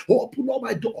 suddenly open all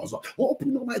my doors.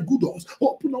 Open all my good doors.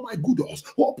 Open all my good doors.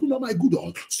 Open all my good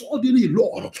doors. Suddenly,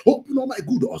 Lord, open all my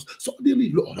good doors.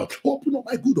 Suddenly, Lord, open up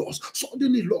my good doors.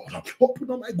 Suddenly, Lord, open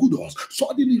up my good doors.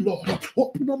 Suddenly, Lord,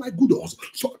 open up my good doors.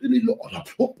 Suddenly, Lord,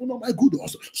 open up my good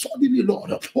doors. Suddenly,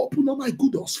 Lord, open up my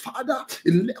good doors. Father,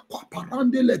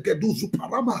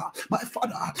 my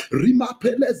Father, Rima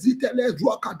Pele Zitele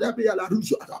Zuakadebe la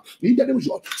Ruzata. In the name of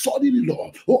God, suddenly,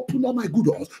 Lord, open up my good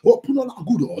doors. Open up my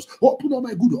good doors. Open up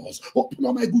my good doors. Open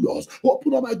up my good doors.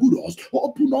 Open up my good doors.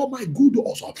 Open up my good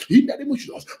doors. In the name of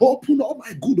Jesus, open up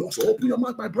my good doors. Open your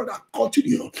mouth, my brother.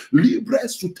 Continue. Libre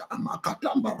sutama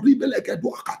katamba ribeleke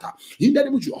duakata. In the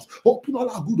name of Jesus, open all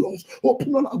our good doors.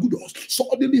 Open all our good doors.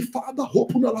 Suddenly, Father,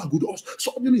 open all our good doors.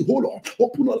 Suddenly, hold on.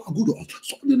 Open all our good doors.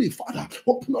 Suddenly, Father,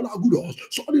 open all our good doors.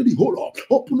 Suddenly, hold on.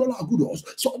 Open all our good doors.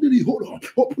 Suddenly, hold on.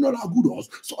 Open all our good doors.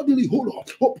 Suddenly, hold on.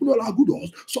 Open all our good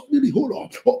doors. Suddenly, hold on.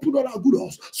 Open all our good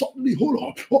doors. Suddenly, hold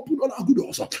on. Open all our good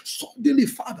doors. Suddenly,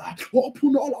 Father,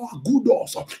 open all our good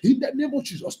doors. In the name of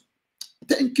Jesus.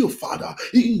 Thank you, Father.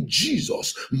 In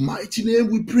Jesus' mighty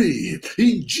name we pray.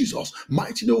 In Jesus'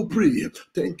 mighty name we pray.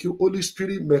 Thank you, Holy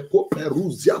Spirit. In the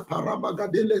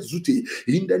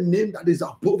name that is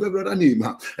above every other name,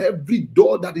 every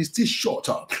door that is still shut.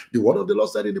 The word of the Lord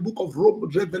said in the book of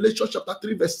Revelation chapter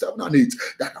 3 verse 7 and 8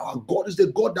 that our God is the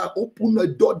God that opens a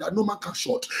door that no man can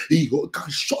shut. He can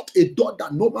shut a door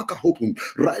that no man can open.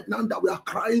 Right now that we are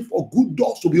crying for good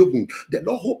doors to be opened, the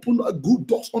Lord open a good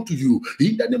doors unto you.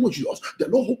 In the name of Jesus, the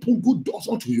Lord open good doors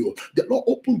unto you. The Lord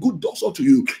open good doors unto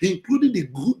you, including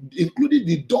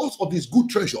the doors of his good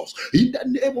treasures. In the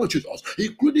name of Jesus,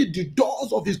 including the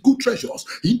doors of his good treasures.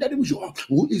 In the name of Jesus,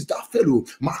 who is that fellow?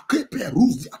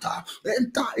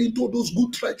 Enter into those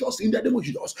good treasures in the name of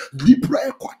Jesus.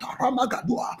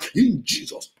 In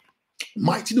Jesus'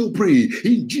 mighty name pray.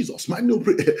 In Jesus' mighty name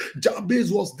pray.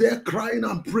 Jabez was there crying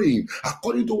and praying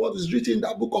according to what is written in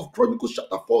that book of Chronicles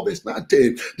chapter 4 verse 9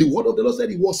 10. The word of the Lord said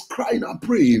he was crying and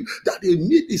praying that they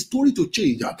need his story to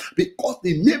change because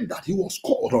the name that he was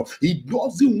called, he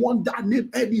doesn't want that name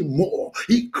anymore.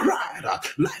 He cried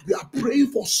like we are praying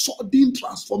for sudden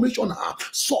transformation,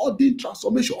 sudden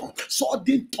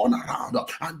turnaround,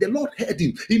 and the Lord heard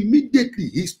him immediately.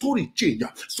 His story changed.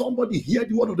 Somebody hear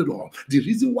the word of the Lord. The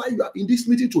reason why you are in this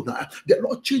meeting tonight, the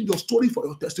Lord change your story for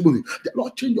your testimony. The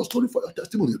Lord change your story for your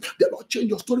testimony. The Lord change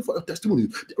your story for your testimony.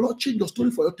 The Lord change your story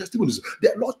for your testimonies.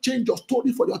 The Lord change your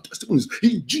story for your testimonies.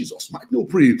 In Jesus' mighty name,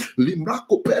 pray.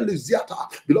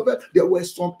 Beloved, there were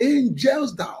some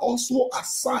angels that also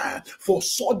assigned for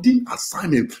sudden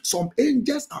assignment. Some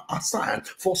angels are assigned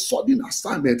for sudden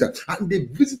assignment, and they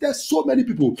visited so many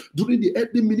people during the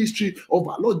earthly ministry of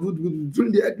our Lord,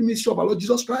 during the earthly ministry of our Lord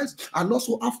Jesus Christ, and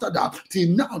also after that, till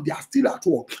now, they are still at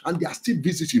work and they are still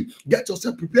visiting. Get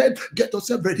yourself prepared, get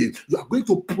yourself ready. You are going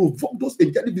to provoke those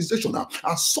angelic visitations,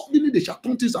 and suddenly they shall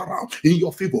turn things around in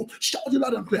your favor. Shout it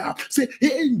loud and clear. Say,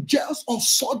 angels of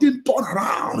sudden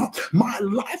turnaround. My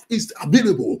life is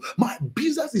available. My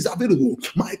business is available.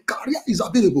 My career is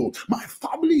available. My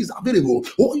family is available.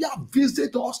 Oh, yeah,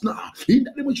 visit us now. In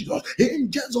the name of Jesus,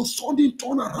 angels of sudden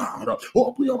turnaround.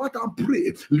 Open your mouth and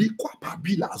pray.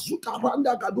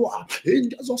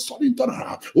 Angels of sudden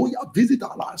turnaround. Oh, yeah, visit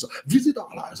our lives. Visit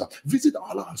our lives. Visit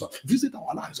our lives. Visit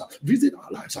our lives. Visit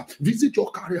our lives. Visit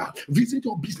your career. Visit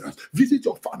your business. Visit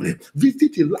your family.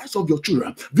 Visit the lives of your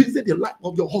children. Visit the life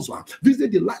of your husband.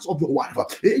 Visit the lives of your wife.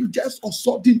 Angels of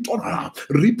sudden turnaround.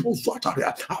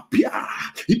 Appear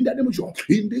in the name of Jesus.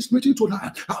 In this meeting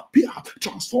tonight, appear,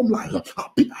 transform life.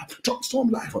 Appear, transform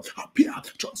life. Appear,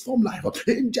 transform life.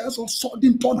 Angels of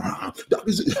sudden turnaround. That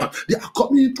is it. They are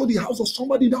coming into the house of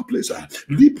somebody in that place.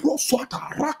 Lipro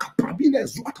swata raka prabile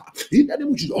zwata. In the name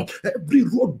of Jesus, every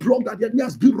roadblock that the enemy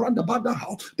has built around about the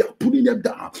house, they are pulling them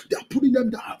down. They are pulling them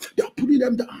down. They are pulling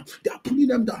them down. They are pulling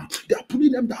them down. They are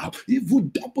pulling them down. Evil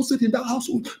deposit in that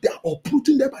household, they are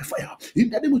uprooting them by fire. In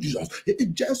the name of Jesus,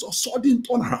 angels of sudden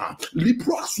turnaround.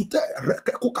 Lipro asute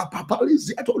rekeko kapapali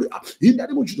ziatolia. In the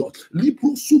name of Jesus,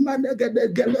 Lipro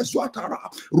sumanegede gele zwatara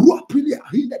ruapilia.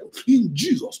 In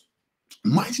Jesus'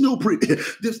 mighty name, pray.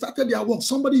 They started their work.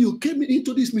 Somebody, you came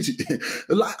into this meeting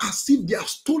like as if they have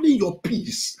stolen your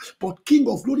peace. But King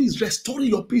of Glory is restoring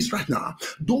your peace right now.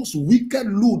 Those wicked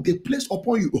load they place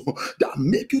upon you that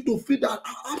make you to feel that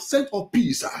absence of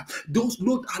peace, those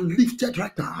load are lifted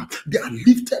right now. They are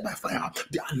lifted by fire.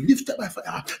 They are lifted by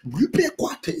fire.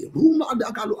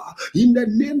 In the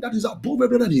name that is above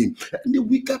every name, any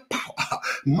wicked power,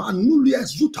 Manulia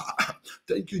Zuta.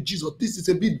 Thank you, Jesus. This is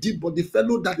a bit deep, but the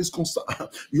fellow that is concerned,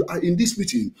 you are in this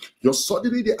meeting,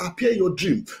 suddenly they appear in your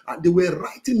dream and they were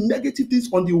writing negative things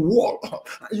on the wall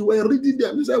and you were reading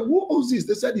them. You said, what was this?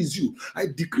 They said, it's you. I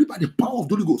decree by the power of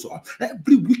the Holy Ghost,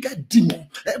 every wicked demon,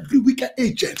 every wicked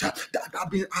agent that have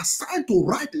been assigned to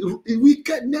write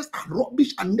wickedness and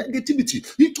rubbish and negativity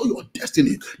into your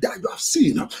destiny that you have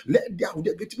seen, let their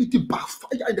negativity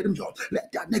backfire in the name of God.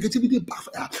 Let their negativity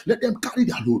backfire. Let them carry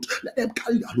their load. Let them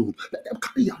carry their load. Let them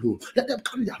carry their load. Let them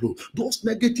carry their load. Those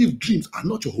negative dreams are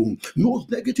not your home. Those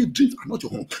negative dreams are not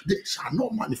your home. They shall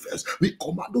not manifest. We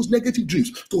command those negative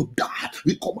dreams to die.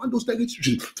 We command those negative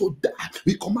dreams to die.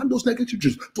 We command those negative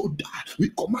dreams to die. We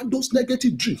command those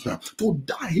negative dreams to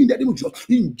die in the name of Jesus.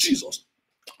 In Jesus'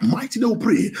 mighty name,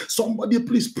 pray. Somebody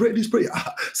please pray this prayer.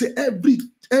 Say, every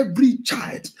Every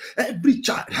child,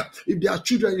 if they are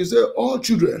children, you say all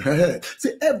children,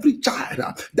 say every child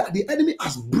that the enemy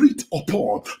has breathed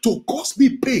upon to cause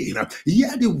me pain,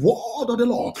 hear the word of the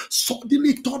Lord,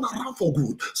 suddenly turn around for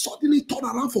good, suddenly turn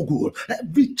around for good.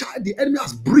 Every child the enemy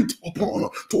has breathed upon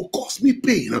to cause me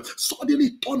pain,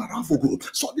 suddenly turn around for good,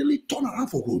 suddenly turn around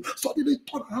for good, suddenly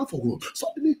turn around for good,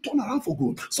 suddenly turn around for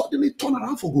good, suddenly turn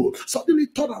around for good,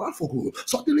 suddenly turn around for good,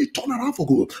 suddenly turn around for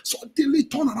good, suddenly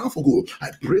turn around for good.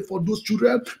 I pray for those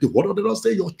children. The word of the Lord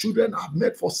say your children are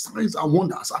made for signs and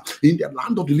wonders in the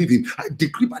land of the living. I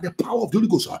decree by the power of the Holy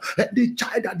Ghost, any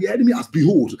child that the enemy has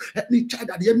behold, any child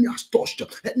that the enemy has touched,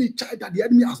 any child that the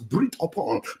enemy has breathed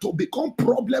upon to become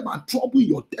problem and trouble in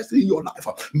your destiny, in your life,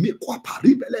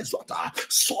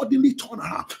 suddenly turn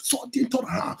around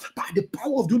by the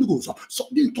power of the Holy Ghost,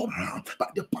 suddenly turn around by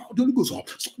the power of the Holy Ghost,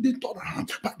 suddenly turn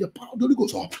around by the power of the Holy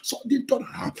Ghost, suddenly turn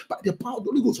around by the power of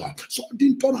the Holy Ghost,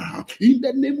 suddenly turn around in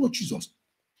the name of Jesus.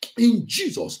 In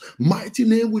Jesus' mighty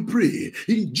name we pray.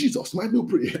 In Jesus' mighty name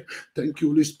we pray. Thank you,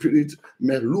 Holy Spirit.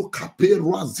 Let's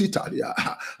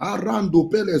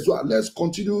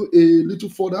continue a little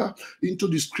further into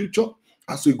the scripture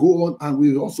as we go on, and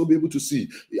we'll also be able to see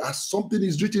as something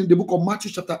is written in the book of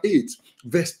Matthew chapter 8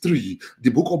 verse 3. The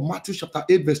book of Matthew chapter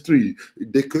 8 verse 3.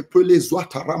 I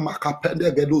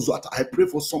pray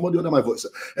for somebody under my voice.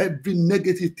 Every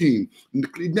negative thing,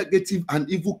 negative and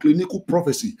evil clinical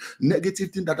prophecy,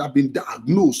 negative thing that have been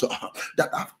diagnosed,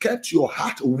 that have kept your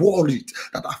heart worried,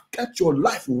 that have kept your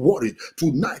life worried,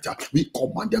 tonight we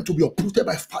command them to be uprooted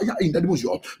by fire in the name of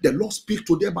Jesus. The Lord speak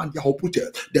to them and they are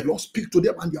uprooted. The Lord speak to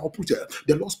them and they are uprooted.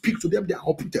 The Lord speak to them, they are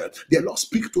uprooted. The Lord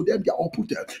speak to them, they are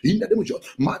uprooted in the name of Jesus.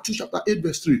 Matthew chapter 8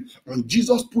 verse 3. And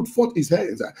Jesus put forth his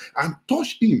hands and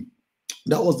touched him.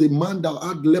 That was the man that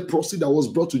had leprosy that was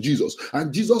brought to Jesus.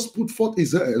 And Jesus put forth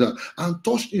his hand and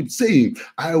touched him, saying,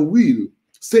 I will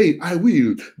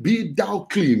be thou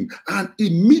clean. And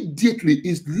immediately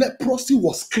his leprosy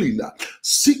was cleaned.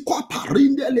 His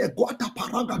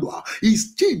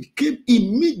change came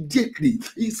immediately.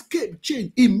 His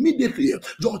change immediately.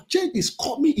 Your change is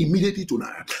coming immediately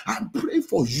tonight. I'm praying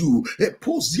for you. The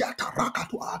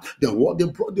word they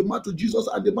brought the man to Jesus,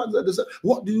 and the man said,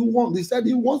 what do you want? He said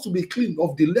he wants to be clean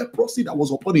of the leprosy that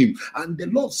was upon him. And the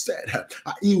Lord said,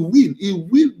 he will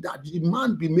that the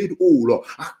man be made whole.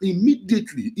 And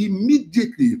immediately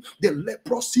the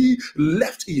leprosy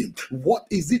left him. What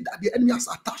is it that the enemy has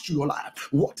attached to your life?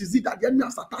 What is it that the enemy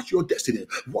has attached to your destiny?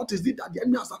 What is it that the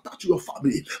enemy has attached to your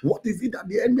family? What is it that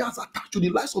the enemy has attached to the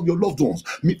lives of your loved ones?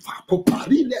 We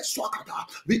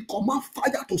command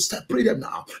fire to separate them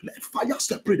now. Let fire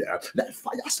separate them. Let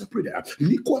fire separate them.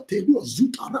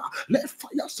 Let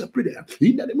fire separate them.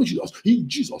 In the name of Jesus. In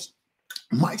Jesus'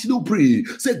 mighty name pray.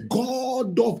 Say,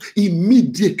 God of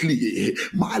immediately,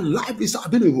 my life is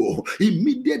available.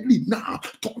 Immediately now,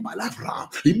 turn my life around.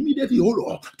 Immediately, oh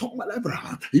Lord, turn my life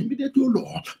around. Immediately, oh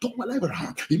Lord, turn my life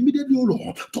around. Immediately, oh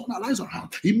Lord, turn our lives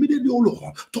around. Immediately, oh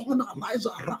Lord, turn our lives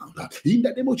around. In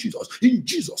the name of Jesus. In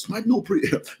Jesus' mighty name pray.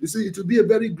 You see, it will be a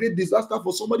very great disaster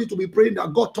for somebody to be praying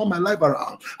that God turn my life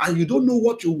around, and you don't know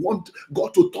what you want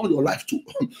God to turn your life to.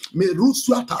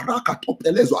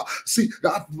 See,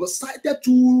 that was cited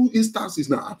 2 instances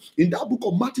now in that book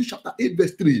of Matthew chapter 8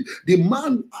 verse 3. The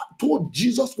man told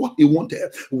Jesus what he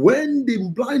wanted. When the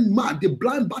blind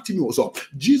Bartimaeus,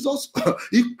 Jesus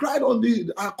he cried on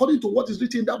the, according to what is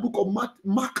written in that book of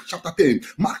Mark chapter 10.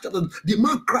 The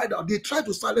man cried out. They tried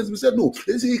to silence him. He said no.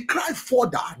 He cried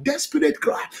further, desperate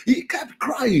cry. He kept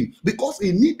crying because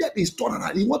he needed his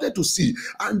turnaround. He wanted to see,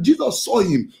 and Jesus saw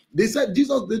him. They said,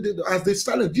 Jesus, as they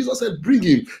silent, Jesus said, bring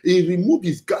him. He removed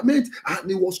his garment and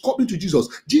he was coming to Jesus.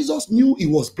 Jesus knew he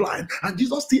was blind, and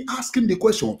Jesus still asked him the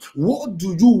question, what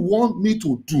do you want me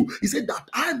to do? He said, that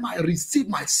I might receive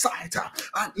my sight.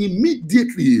 And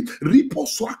immediately, the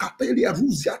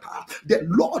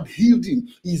Lord healed him.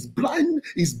 His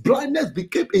blindness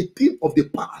became a thing of the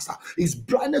past. His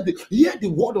blindness, hear the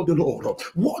word of the Lord.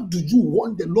 What do you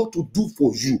want the Lord to do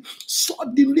for you?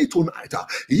 Suddenly tonight,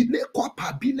 if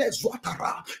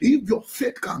your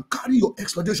faith can carry your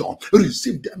expectation,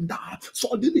 receive them now.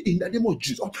 Suddenly in the name of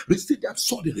Jesus. Receive them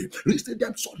suddenly. Receive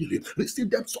them suddenly.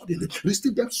 Receive them suddenly.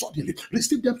 Receive them suddenly.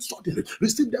 Receive them suddenly.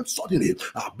 Receive them suddenly.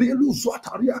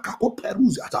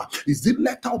 Is it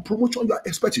letter of promotion you are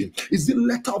expecting? Is it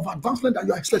letter of advancement that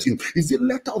you are expecting? Is it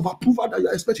letter of approval that you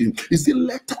are expecting? Is it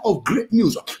letter of great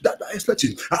news that you are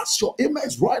expecting? As your amen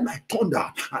is right like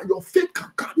thunder, and your faith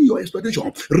can carry your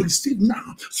expectation, receive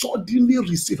now. Suddenly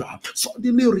receive now.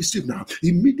 Suddenly receive now.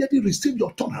 Immediately receive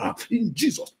your turn in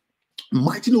Jesus'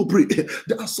 Mighty no pray.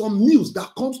 There are some news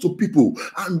that comes to people,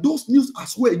 and those news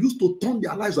as well used to turn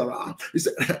their lives around. He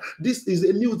said, this is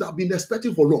a news that I've been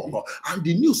expecting for long, and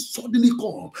the news suddenly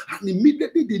come, and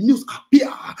immediately the news appear.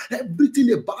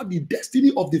 Everything about the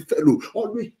destiny of the fellow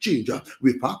always change.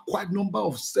 We've had quite a number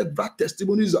of several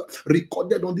testimonies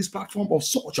recorded on this platform of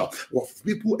such of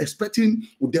people expecting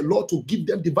the Lord to give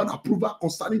them divine approval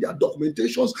concerning their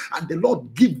documentations, and the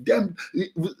Lord give them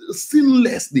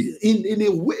seamlessly in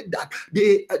a way that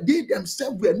they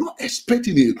themselves were not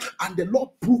expecting it, and the Lord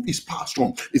proved his power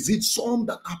strong. Is it some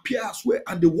that appear as well,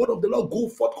 and the word of the Lord go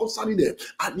forth concerning them,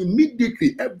 and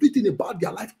immediately everything about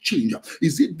their life change?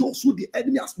 Is it those who the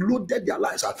enemy has loaded their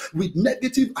lives with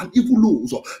negative and evil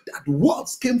laws, that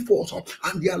words came forth,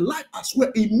 and their life as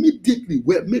well immediately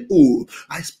were made whole?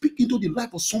 I speak into the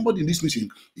life of somebody in this mission.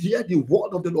 Hear the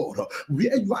word of the Lord,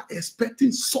 where you are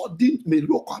expecting sudden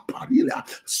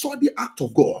act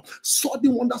of God,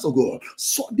 sudden wonders of God,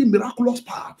 sudden miraculous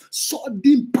power,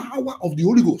 sudden power of the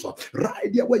Holy Ghost,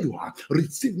 right there where you are.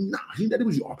 Receive now in the name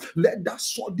of Jesus. Let that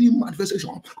sudden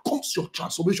manifestation cause your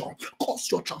transformation, cause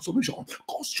your transformation,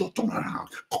 cause your turnaround,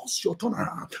 cause your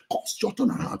turnaround, cause your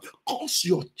turnaround, cause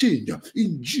your change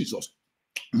in Jesus'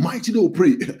 mighty name.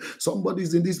 Pray.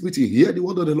 Somebody's in this meeting. Hear the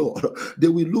word of the Lord. They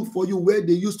will look for you where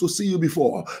they used to see you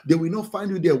before. They will not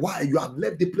find you there. Why? You have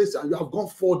left the place and you have gone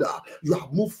further. You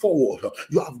have moved forward.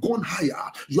 You have gone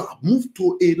higher. You have moved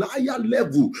to a higher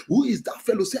level. Who is that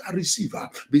fellow? Say, I receive.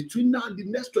 Between now and the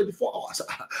next 24 hours,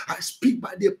 I speak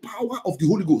by the power of the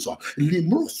Holy Ghost.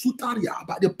 Limro Sutaria,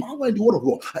 by the power and the word of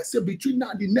God. I say, between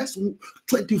now and the next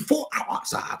 24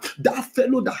 hours, that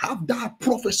fellow that have that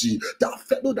prophecy, that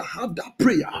fellow that have that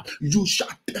prayer, you shall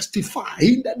testify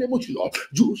in the name of Jesus.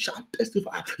 You shall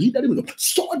testify in the name of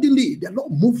Jesus. Suddenly, the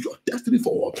Lord move your destiny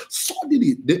forward.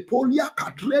 Suddenly, the polia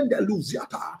cadren de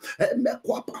luziata,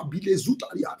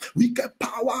 wicked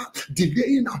power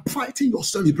delaying and fighting your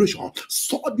celebration.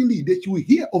 Suddenly, that you will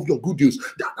hear of your good news.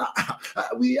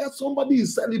 That we hear somebody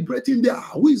is celebrating there.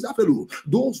 Who is that fellow?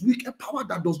 Those wicked power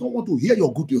that does not want to hear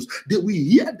your good news. They will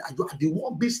hear that you are the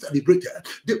one being celebrated.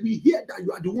 They will hear that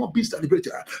you are the one being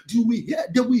celebrated.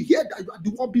 They will hear that you are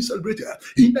the one being celebrated.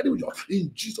 In the name of Jesus.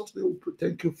 In Jesus' name, we pray.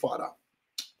 Thank you, Father.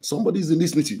 Somebody's in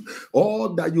this meeting.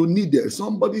 All that you need there.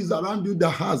 Somebody's around you that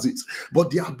has it,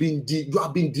 but you have been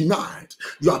denied.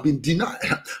 You have been denied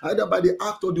either by the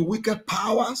act of the wicked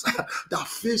powers that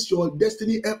face your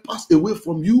destiny and pass away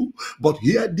from you. But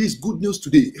hear this good news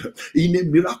today in a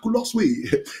miraculous way,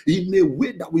 in a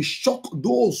way that will shock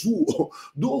those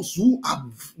who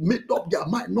have made up their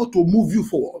mind not to move you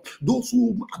forward. Those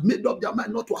who have made up their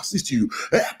mind not to assist you.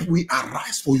 Help we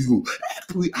arise for you.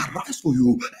 Help we arise for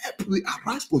you. Help we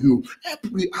arise for you.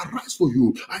 Help will arise for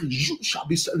you, and you shall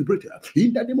be celebrated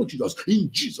in the name of Jesus. In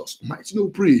Jesus' mighty name,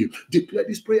 pray. Declare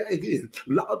this prayer again,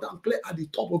 loud and clear at the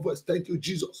top of us. Thank you,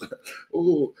 Jesus.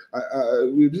 Oh,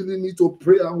 we really need to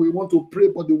pray, and we want to pray,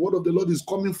 but the word of the Lord is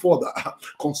coming further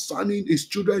concerning his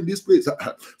children in this place.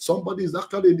 Somebody is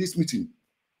actually in this meeting.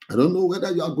 I don't know whether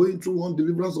you are going through one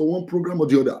deliverance or one program or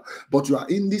the other, but you are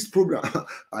in this program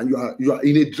and you are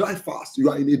in a dry fast. You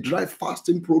are in a dry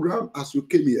fasting program as you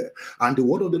came here, and the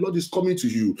word of the Lord is coming to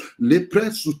you.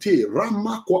 Lepre sute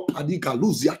rama ko padika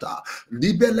luziata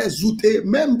libele zute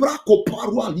membra ko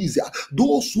parwa lizia.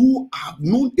 Those who have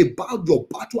known about your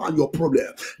battle and your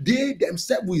problem, they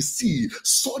themselves will see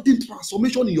sudden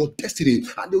transformation in your destiny,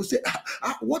 and they will say,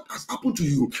 what has happened to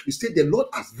you? You say, the Lord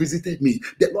has visited me.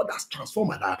 The Lord has transformed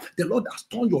my life. The Lord has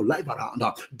turned your life around.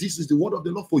 This is the word of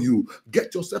the Lord for you.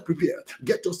 Get yourself prepared.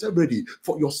 Get yourself ready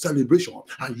for your celebration,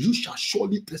 and you shall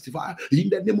surely testify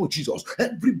in the name of Jesus.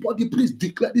 Everybody, please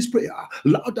declare this prayer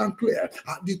loud and clear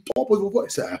at the top of your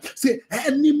voice. Say,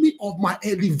 enemy of my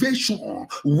elevation,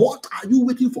 what are you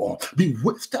waiting for? Be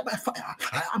wasted by fire.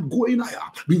 I am going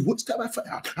higher. Be wasted by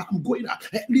fire. I am going higher.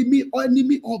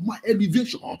 Enemy of my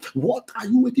elevation, what are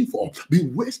you waiting for? Be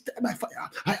wasted by fire.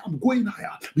 I am going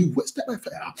higher. Be wasted by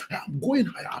fire. I am going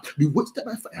higher. Be wasted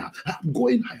by fire. I am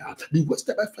going higher. Be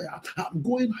wasted by fire. I am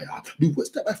going higher. Be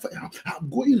wasted by fire. I am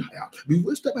going higher. Be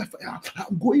wasted by fire. I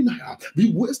am going higher.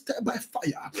 Be wasted by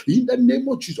fire. In the name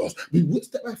of Jesus. Be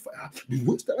wasted by fire. Be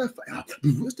wasted by fire.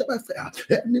 Be wasted by fire.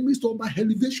 Enemies of my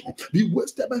elevation. Be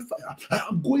wasted by fire. I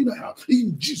am going higher.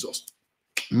 In Jesus'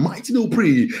 Mighty no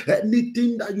pray.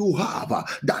 Anything that you have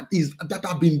that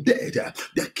have been dead,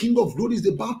 the King of Glory is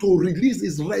about to release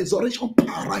his resurrection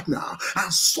power right now,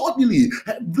 and suddenly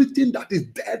everything that is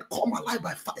dead come alive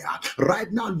by fire.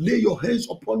 Right now, lay your hands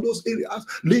upon those areas,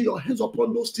 lay your hands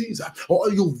upon those things,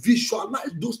 or you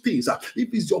visualize those things.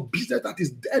 If it's your business that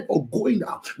is dead or going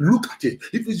down, look at it.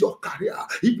 If it's your career,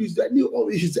 if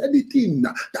it's anything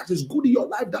that is good in your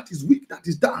life that is weak, that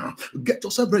is down, get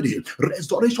yourself ready.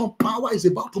 Restoration power is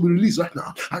about to be released right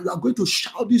now, and you are going to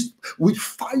shout this with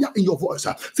fire in your voice.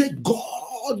 Say,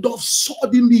 God of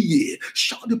suddenly.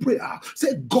 Shout the prayer.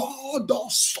 Say, God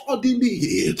of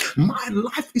suddenly, my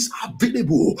life is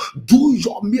available. Do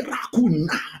your miracle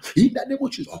now. In the name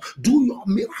of Jesus, do your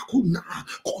miracle now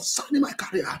concerning my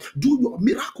career. Do your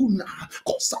miracle now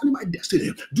concerning my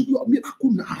destiny. Do your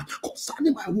miracle now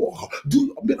concerning my work. Do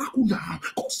your miracle now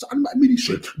concerning my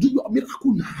ministry. Do your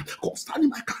miracle now concerning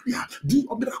my career. Do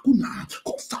your miracle now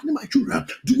concerning my children.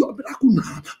 Do your miracle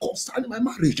now concerning my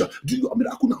marriage. Do your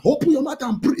miracle now. Open your mouth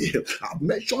and pray. I've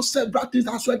mentioned several things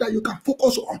as well that you can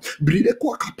focus on. In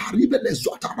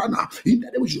the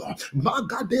name of Jesus,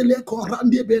 Magadele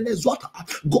Korande Bele Zwata,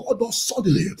 God of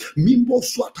suddenly, Mimbo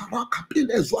Swatara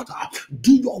Kapile Zwata,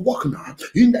 do your work now.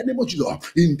 In the name of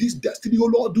Jesus, in this destiny, oh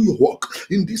Lord, do your work.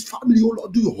 In this family, oh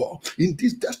Lord, do your work. In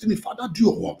this destiny, Father, do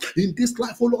your work. In this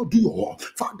life, oh Lord, do your work.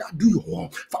 Father, do your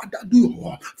work. Father, do your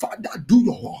work. Father, do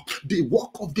your work. The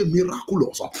work of the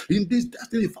miraculous in this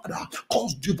destiny, Father,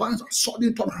 cause divine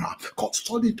sudden turnaround, cause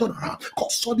sudden turnaround,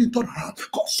 cause sudden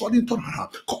turnaround, cause sudden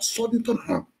turnaround, cause sudden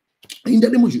turnaround. In the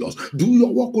name of Jesus, do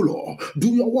your work, O Lord. Do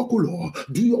your work, O Lord.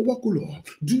 Do your work, O Lord.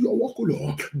 Do your work, O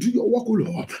Lord. Do your work, O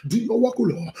Lord. Do your work, O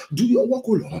Lord. Do your work,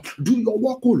 O Lord. Do your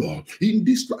work, O Lord. In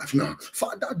this life now,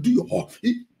 Father, do your work.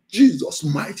 Jesus'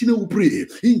 mighty name we pray.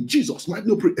 In Jesus' mighty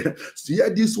name we pray. Hear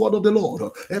this word of the Lord.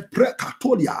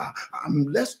 I'm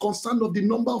less concerned of the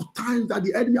number of times that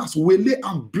the enemy has waylay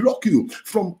and block you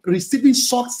from receiving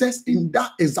success in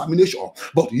that examination.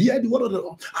 But hear the word of the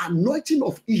Lord. Anointing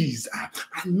of ease.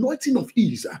 Anointing of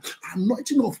ease.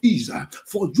 Anointing of ease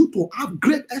for you to have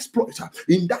great exploits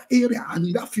in that area and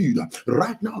in that field.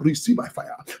 Right now, receive by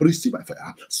fire. Receive by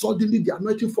fire. Suddenly the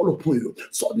anointing fall upon you.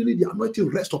 Suddenly the anointing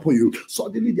rest upon you.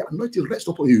 Suddenly the anointing rest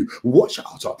upon you. Watch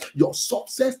out. Your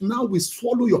success now will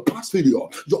swallow your past failure.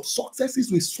 Your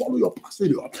successes will swallow your past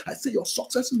failure. I say your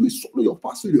successes will swallow your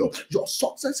past failure. Your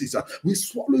successes will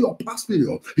swallow your past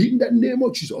failure. In the name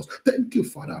of Jesus. Thank you,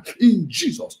 Father. In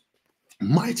Jesus'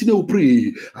 mighty name we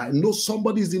pray. I know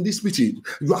somebody is in this meeting.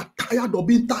 You are tired of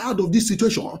being tired of this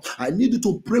situation. I need you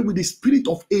to pray with the spirit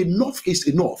of enough is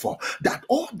enough. That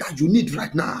all that you need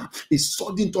right now is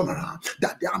sudden turnaround.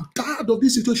 That I'm tired of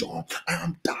this situation. I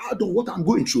am tired of what I'm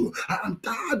going through. I am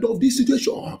tired of this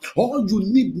situation. All you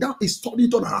need now is sudden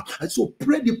turnaround. And so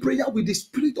pray the prayer with the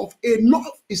spirit of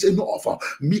enough is enough.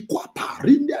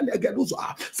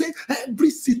 Say every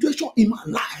situation in my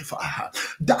life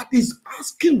that is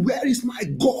asking where is my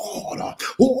God,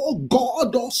 oh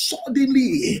God, oh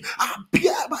suddenly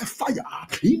appear by fire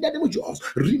in the name of Jesus.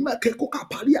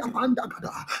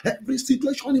 Every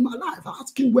situation in my life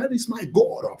asking where is my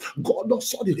God, God of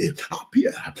suddenly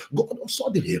appear, God of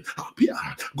suddenly appear,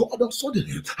 God of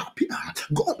suddenly appear,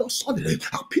 God of suddenly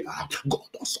appear, God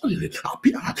of suddenly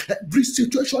appear. Every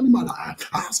situation in my life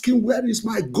asking where is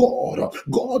my God,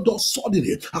 God of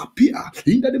suddenly appear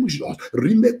in the name of Jesus.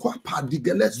 In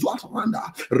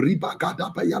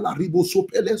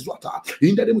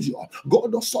the name of Jesus,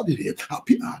 God of suddenly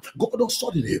appear, God of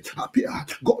suddenly appear,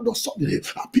 God of suddenly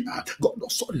appear, God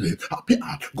of suddenly appear,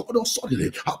 God of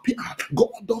suddenly appear,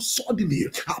 God of suddenly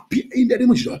appear in the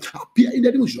name of Jesus, appear in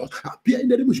the name of Jesus, appear in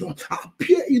the name of Jesus,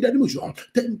 appear in the name of Jesus.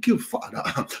 Thank you, Father.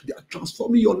 They are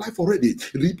transforming your life already.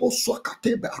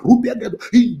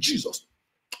 In Jesus'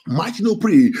 mighty no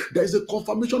pray. There is a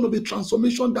confirmation of a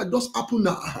transformation that just happened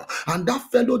now, and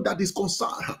that fellow that is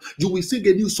concerned, you will sing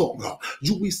a new song.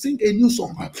 You will sing a new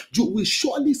song. You will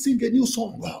surely sing a new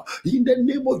song in the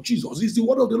name of Jesus. It's the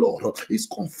word of the Lord. It's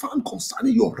confirmed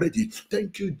concerning you already.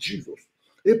 Thank you, Jesus.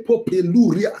 Whoever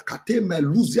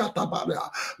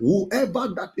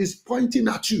that is pointing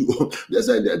at you, they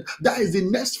say that is the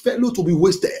next fellow to be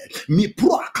wasted.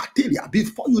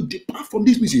 Before you depart from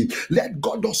this mission, let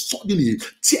God just suddenly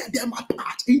tear them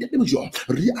apart In the name of Jesus,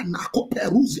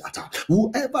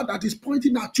 whoever that is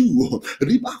pointing at you,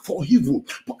 riba for evil,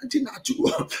 pointing at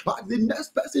you, but the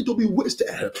next person to be wasted,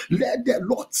 let the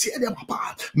Lord tear them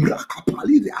apart.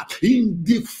 In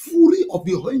the fury of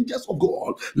the angels of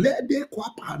God, let the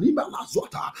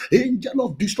angel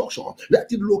of destruction,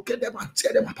 let it locate them and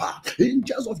tear them apart.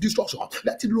 Angels of destruction,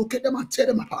 let it locate them and tear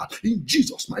them apart. In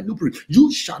Jesus' mighty name,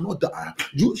 you shall not die,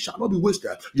 you shall not be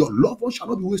wasted, your loved one shall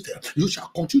not be wasted. You shall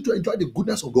continue to enjoy the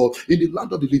goodness of God in the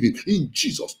land of the living. In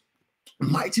Jesus'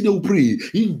 mighty name we pray.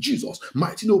 In Jesus'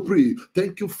 mighty name we pray.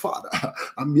 Thank you, Father.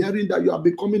 I'm hearing that you are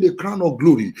becoming a crown of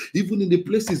glory. Even in the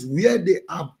places where they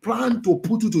are planned to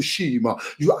put you to shame,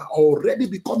 you are already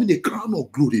becoming a crown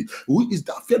of glory. Who is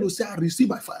that fellow say, I receive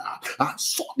my fire? And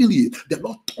suddenly the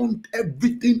Lord turned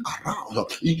everything around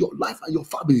in your life and your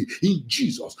family. In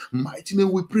Jesus' mighty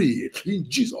name we pray. In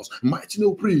Jesus' mighty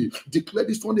name we pray. Declare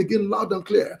this one again loud and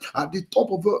clear at the top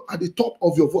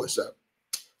of your voice.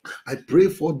 I pray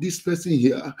for this person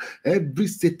here, every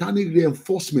satanic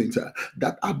reinforcement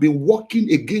that have been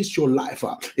working against your life,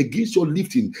 against your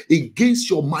lifting, against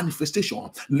your manifestation,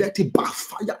 let it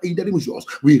backfire in the name of Jesus.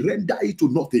 We render it to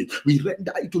nothing. We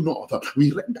render it to naught.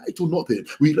 We render it to nothing.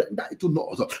 We render it to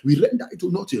naught. We render it to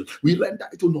nothing. We render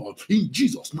it to naught. In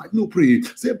Jesus' mighty name, pray.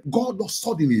 Say, God, Lord,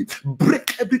 suddenly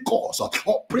break every cause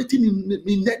operating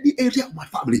in any area of my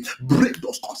family. Break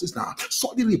those causes now.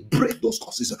 Suddenly break those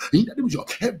causes in the name of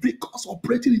Jesus. Every cause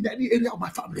operating in any area of my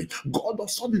family, God will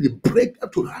suddenly break them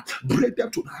tonight. Break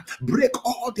them tonight. Break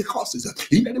all the causes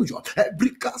in the name of Jesus.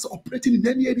 Every cause operating in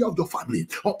any area of your family,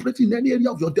 operating in any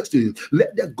area of your destiny,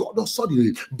 let the God of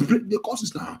suddenly break the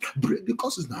causes now. Break the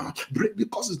causes now. Break the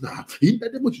causes now. In the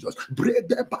name of Jesus, break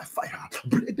them by fire.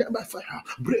 Break them by fire.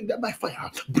 Break them by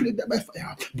fire. Break them by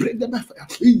fire. Break them by fire.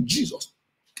 In Jesus'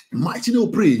 mighty name,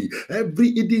 pray.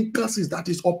 Every hidden curses that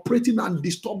is operating and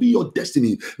disturbing your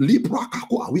destiny, we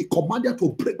command you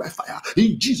to break by fire.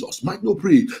 In Jesus' mighty name,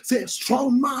 pray. Say,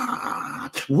 strong man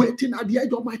waiting at the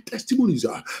edge of my testimonies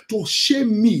to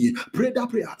shame me. Pray that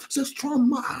prayer. Say, strong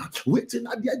man waiting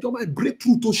at the edge of my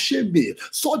breakthrough to shame me.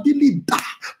 Suddenly die.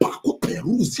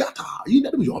 In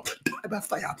the name of die by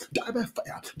fire. Die by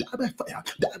fire. Die by fire.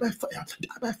 Die by fire. Die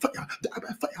by fire. Die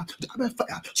by fire. Die by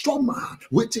fire. Strong man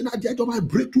waiting at the edge of my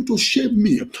breakthrough to shame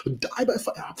me. Die by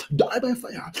fire. Die by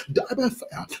fire. Die by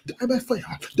fire. Die by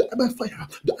fire. Die by fire.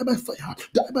 Die by fire.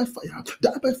 Die by fire.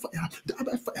 Die by fire. Die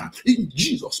by fire. In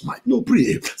Jesus' mighty name,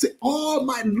 pray. Say, all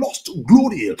my lost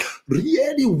glory,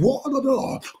 hear the word of the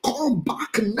Lord. Come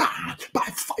back now by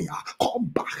fire. Come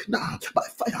back now by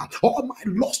fire. All my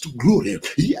lost glory,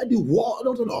 hear the word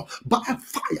of the Lord by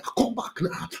fire. Come back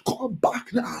now. Come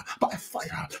back now by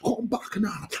fire. Come back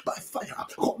now by fire.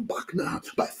 Come back now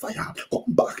by fire. Come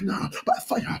back now by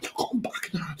fire. Come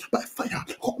back now by fire.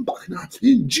 Come back now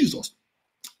in Jesus'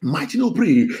 mighty name,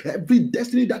 pray. Every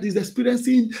destiny that is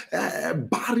experiencing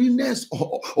barrenness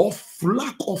or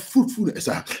lack of fruitfulness,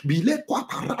 in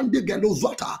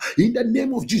the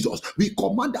name of Jesus, we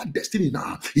command that destiny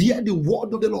now. Hear the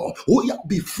word of the Lord. Oh yeah,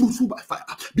 be fruitful by fire.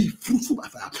 Be fruitful by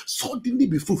fire. Suddenly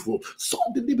be fruitful.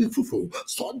 Suddenly be fruitful.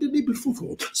 Suddenly be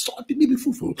fruitful. Suddenly be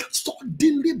fruitful.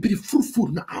 Suddenly be fruitful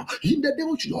now. In the name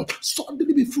of Jesus,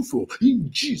 suddenly be fruitful. In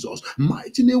Jesus'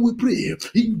 mighty name we pray.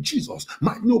 In Jesus'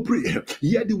 mighty name we pray.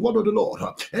 Hear the word of the Lord.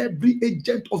 Every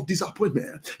agent of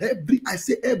disappointment, every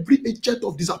agent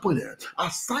of disappointment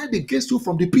assigned against you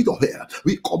from the pit of hell,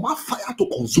 we command fire to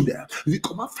consume them. We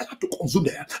command fire to consume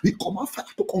them. We command fire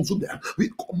to consume them. We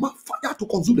command fire to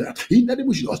consume them. In the name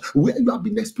of Jesus, where you have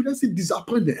been experiencing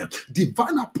disappointment,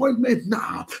 divine appointment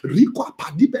now,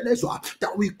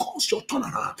 that will cause your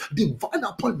turnaround. Divine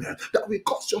appointment that will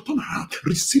cause your turnaround.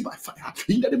 Receive by fire.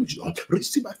 In the name of Jesus,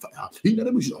 receive by fire. In the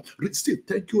name of Jesus, receive.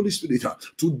 Thank you, Holy Spirit.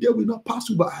 Today will not pass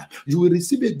you by. You will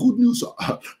receive a good news of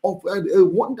a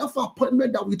wonderful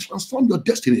appointment that will transform your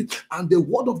destiny. And the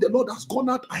word of the Lord has gone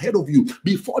out ahead of you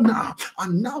before now.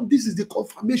 And now this is the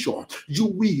confirmation. You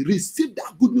will receive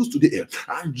that good news today.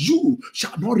 And you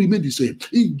shall not remain the same.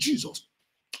 In Jesus'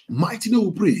 mighty name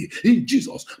we pray. In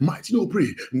Jesus' mighty name we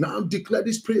pray. Now declare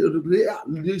this prayer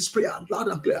loud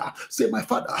and clear. Say, my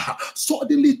Father,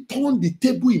 suddenly turn the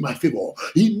table in my favor.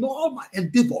 In all my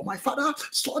endeavor, my Father,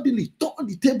 suddenly turn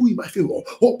the table in my favor.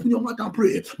 Open your mouth and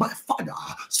pray. My Father,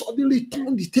 suddenly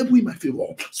turn the table in my favor.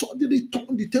 Suddenly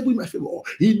turn the table in my favor.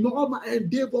 In all my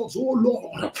endeavors, oh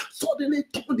Lord, suddenly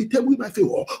turn the table in my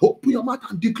favor. Open your mouth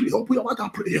and declare. Open your mouth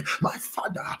and pray. My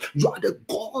Father, you are the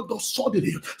God of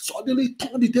suddenly. Suddenly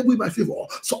turn the table table in my favor.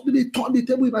 Suddenly turn the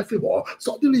table in my favor.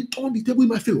 Suddenly turn the table in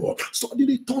my favor.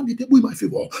 Suddenly turn the table in my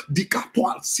favor. The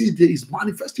capital see there is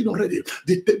manifesting already.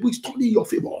 The table is turning in your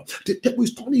favor. The table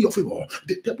is turning in your favor.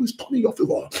 The table is turning in your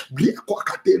favor.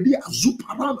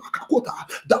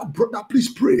 That brother,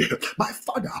 please pray. My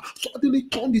Father, suddenly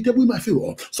turn the table in my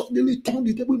favor. Suddenly turn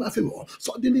the table in my favor.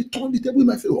 Suddenly turn the table in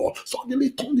my favor. Suddenly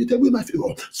turn the table in my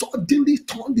favor. Suddenly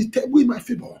turn the table in my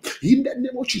favor. In the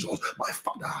name of Jesus, my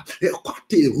Father, in the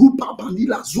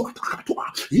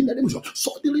name of Jesus,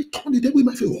 suddenly turn the table in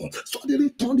my favor. Suddenly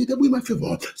turn the table in my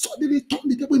favor. Suddenly turn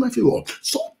the table in my favor.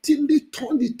 Suddenly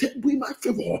turn the table in my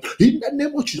favor. In the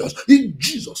name of Jesus, in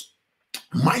Jesus'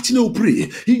 mighty name we pray.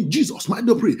 In Jesus' mighty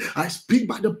name we pray. I speak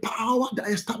by the power that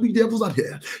established the heavens and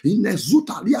here. In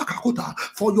Ezuta Liakakota,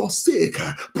 for your sake,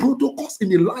 protocols in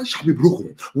the land shall be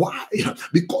broken. Why?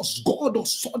 Because God of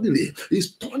suddenly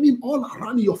is turning all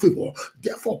around in your favor.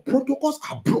 Therefore, protocols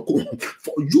are broken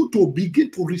for you to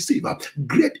begin to receive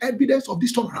great evidence of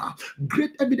this turnaround,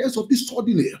 great evidence of this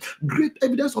suddenly, great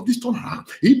evidence of this turnaround.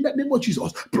 In the name of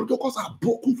Jesus, protocols are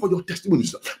broken for your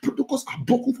testimonies. Protocols are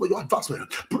broken for your advancement.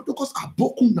 Protocols are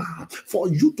broken now for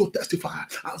you to testify,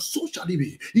 and so shall it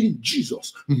be. In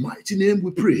Jesus' mighty name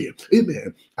we pray.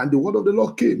 Amen. And the word of the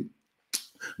Lord came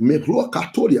in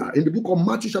the book of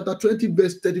Matthew chapter 20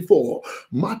 verse 34.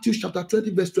 Matthew chapter 20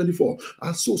 verse 24.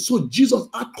 And so Jesus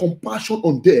had compassion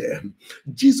on them.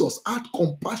 Jesus had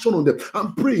compassion on them.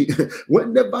 I'm praying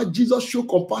whenever Jesus showed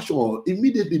compassion,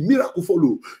 immediately miracle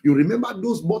follow. You remember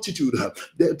those multitude,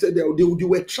 they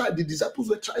were trying, the disciples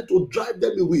were trying to drive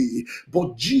them away,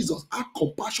 but Jesus had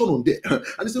compassion on them.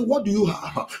 And he said, what do you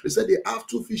have? They said they have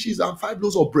 2 fishes and 5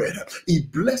 loaves of bread. He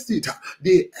blessed it.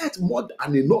 They ate more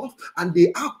than enough, and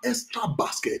they have extra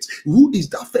baskets. Who is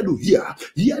that fellow here?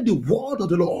 Hear the word of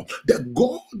the Lord. The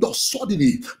God of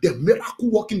suddenly, the miracle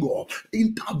working God,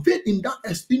 intervene in that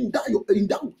a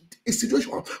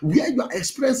situation where you are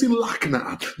experiencing lack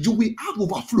now. You will have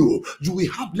overflow. You will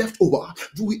have leftover.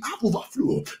 You will have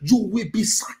overflow. You will be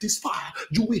satisfied.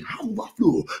 You will have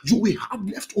overflow. You will have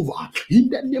leftover. In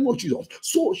the name of Jesus,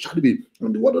 so shall it be.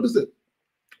 And the word of the Lord.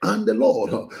 And the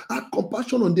Lord had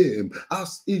compassion on them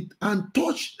as it and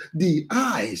touched the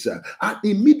eyes, and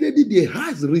immediately the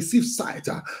eyes received sight,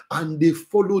 and they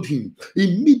followed him.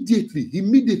 Immediately,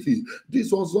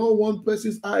 this was all one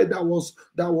person's eye that was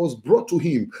brought to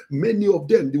him. Many of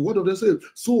them, the word of the Lord said.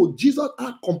 So Jesus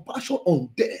had compassion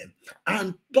on them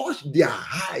and touched their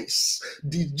eyes.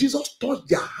 Jesus touched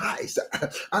their eyes,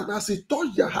 and as he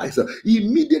touched their eyes,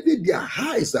 immediately their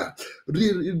eyes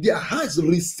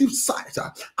received sight,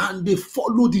 and they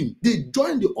followed him. They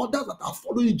joined the others that are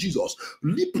following Jesus.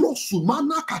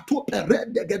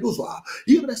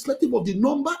 Irrespective of the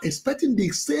number, expecting the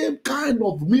same kind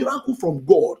of miracle from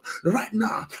God. Right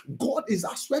now, God is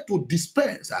as well to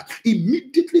dispense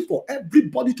immediately for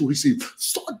everybody to receive.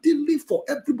 Suddenly for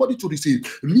everybody to receive.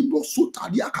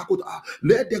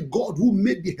 Let the God who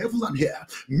made the heavens and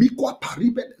earth,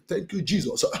 thank you,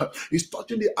 Jesus, is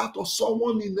touching the heart of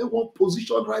someone in one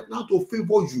position right now to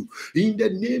favor you. In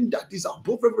the name that is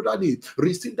above every other name,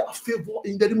 receive that favor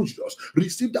in the name of Jesus.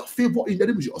 Receive that favor in the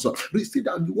name of Jesus. Receive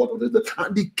that the word of the,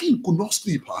 and the king could not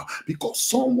sleep because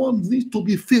someone needs to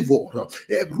be favored.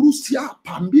 That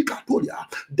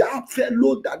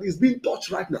fellow that is being touched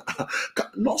right now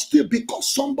cannot sleep because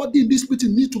somebody in this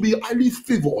meeting needs to be highly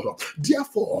favored.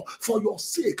 Therefore, for your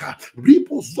sake,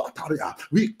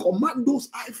 we command those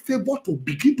high favor to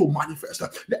begin to manifest.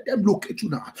 Let them locate you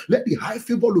now. Let the high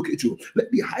favor locate you. Let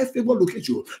the high favor locate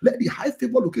you. Let the high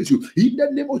favor locate you. In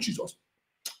the name of Jesus.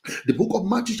 The book of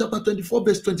Matthew chapter 24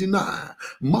 verse 29.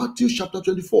 Matthew chapter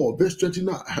 24 verse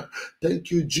 29.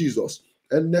 Thank you, Jesus.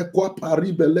 I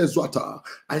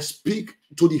speak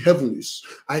to the heavens.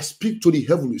 I speak to the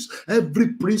heavens.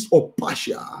 Every prince of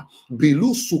Persia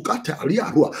below Sukata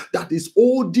that is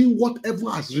holding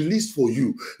whatever has released for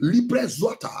you. Libre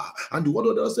Zwata. And the word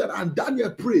of the Lord said, and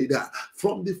Daniel prayed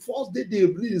from the first day the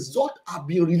result have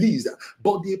been released.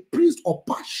 But the prince of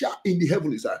Persia in the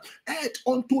heavens ate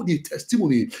unto the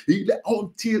testimony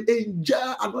until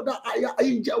another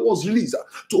angel was released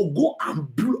to go and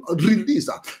release.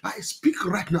 I speak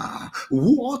right now.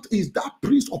 What is that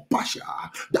prince of Persia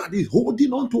that is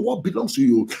holding on to what belongs to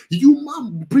you?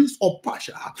 Human prince of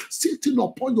Persia sitting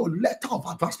upon your letter of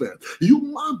advancement.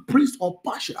 Human prince of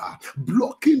Persia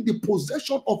blocking the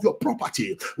possession of your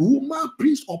property. Human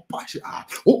prince of Persia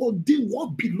holding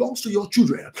what belongs to your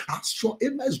children. As your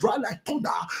amen is dry like thunder,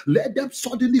 let them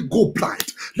suddenly go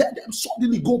blind. Let them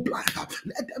suddenly go blind.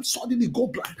 Let them suddenly go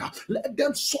blind. Let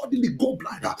them suddenly go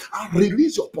blind. And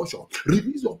release your portion.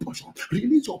 Release your portion.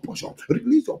 Release your portion.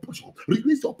 Release your portion.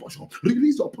 Release your portion.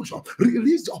 Release your portion.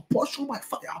 Release your portion by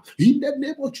fire. In the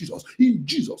name of Jesus. In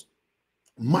Jesus'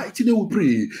 mighty name we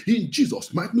pray. In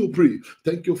Jesus' mighty name we pray.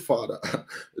 Thank you, Father.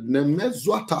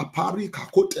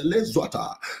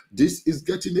 This is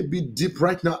getting a bit deep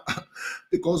right now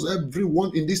because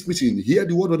everyone in this meeting hear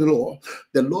the word of the Lord.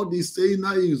 The Lord is saying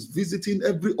now he is visiting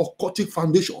every occultic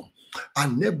foundation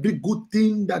and every good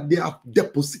thing that they have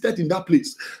deposited in that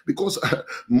place, because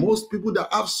most people that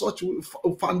have such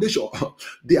foundation,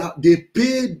 they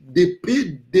pay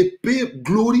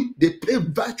glory, they pay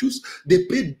virtues, they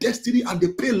pay destiny, and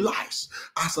they pay lives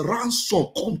as ransom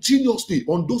continuously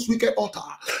on those wicked altars.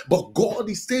 But God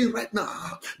is saying right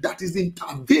now that is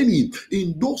intervening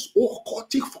in those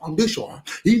occultic foundation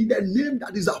in the name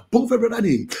that is above every other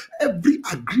name. Every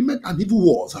agreement and evil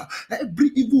wars,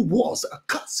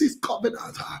 curses,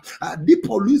 covenant, agreement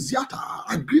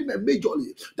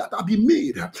majorly that have been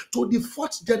made to the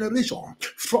fourth generation,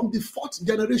 from the fourth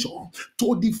generation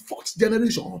to the fourth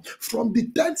generation, from the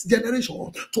 10th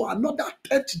generation to another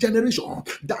 10th generation,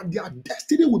 that their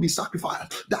destiny will be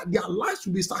sacrificed, that their lives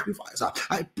will be sacrificed.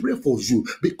 I pray for you,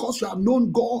 because you have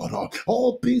known God,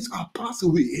 all things are passed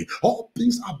away, all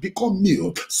things have become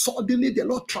new. Suddenly the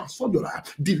Lord transform your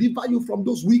life, deliver you from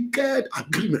those wicked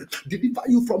agreements, deliver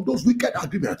you from those wicked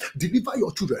agreements, deliver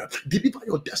your children, deliver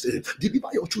your destiny, deliver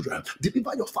your children,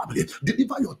 deliver your family,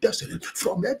 deliver your destiny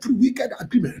from every wicked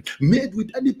agreement made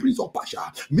with any prince of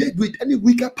Persia, made with any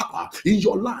wicked power in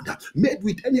your land, made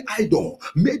with any idol,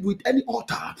 made with any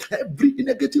altar, every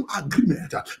negative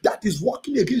agreement that is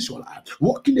working against your life,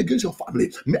 working against your family.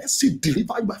 Mercy,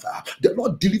 deliver you by fire. The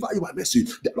Lord deliver you by mercy.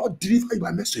 The Lord deliver you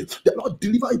by mercy. The Lord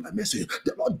deliver you by mercy.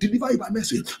 The Lord deliver you by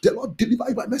mercy. The Lord deliver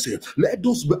you by mercy. Let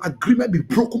those agreements be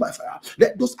broken by fire.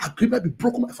 Let those agreements be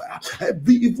broken by fire.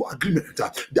 Every evil agreement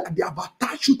that they have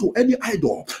attached you to any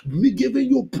idol, me giving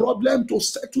you problem to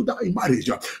settle down in marriage,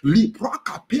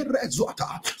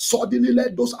 suddenly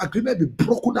let those agreements be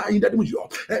broken down in the name of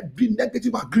Jesus. Every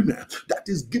negative agreement that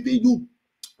is giving you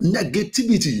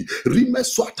negativity,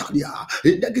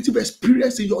 a negative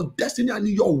experience in your destiny and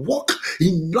in your walk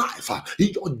in life, in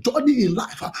your journey in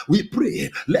life, we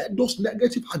pray, let those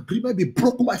negative agreements be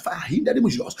broken by fire in the name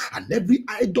of Jesus. And every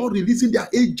idol releasing their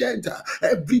agent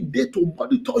every day to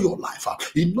monitor your life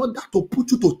in order to put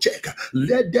you to check,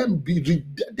 let them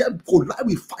collide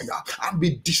with fire and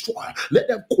be destroyed. Let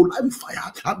them collide with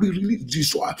fire and be released,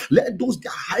 destroyed. Let those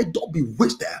their idol be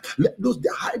wasted. Let those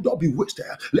their idol be wasted.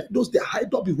 Let those their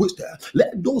idol be wasted.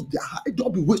 Let those their idol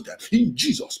be wasted. In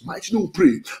Jesus' mighty name we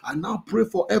pray. And now pray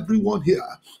for everyone here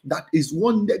that is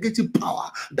one negative power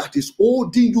that is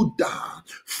holding you down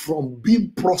from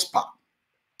being prospered.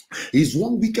 Is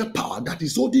one wicked power that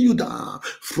is holding you down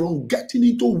from getting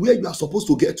into where you are supposed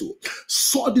to get to.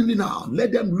 Suddenly now,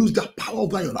 let them lose their power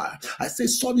over your life. I say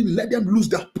suddenly, let them lose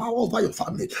their power over your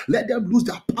family. Let them lose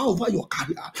their power over your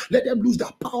career. Let them lose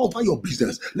their power over your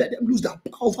business. Let them lose their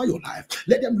power over your life.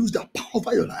 Let them lose their power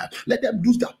over your life. Let them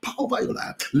lose their power over your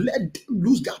life. Let them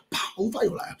lose their power over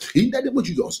your life. In the name of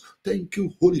Jesus, thank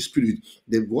you, Holy Spirit.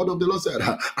 The word of the Lord said,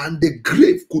 and the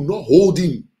grave could not hold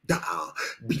him down.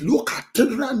 Below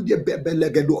Katran de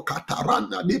Bebelegedo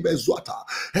Katarana de Bezuata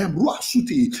and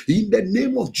Ruasuti in the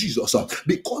name of Jesus,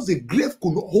 because the grave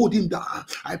could not hold him down.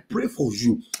 I pray for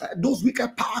you. Those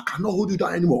wicked power cannot hold you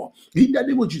down anymore. In the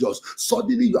name of Jesus,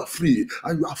 suddenly you are free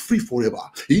and you are free forever.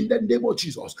 In the name of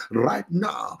Jesus, right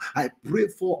now, I pray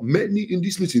for many in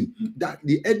this meeting that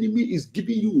the enemy is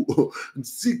giving you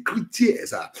secret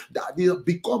tears that will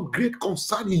become great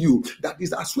concern in you, that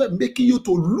is as well making you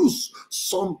to lose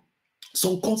some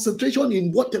concentration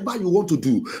in whatever you want to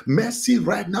do. Mercy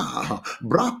right now.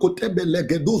 Brakotebe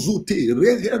legedozute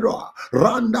rehera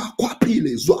randa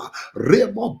kwapile zwa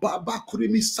remo baba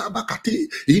kurimi sabakate.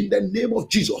 In the name of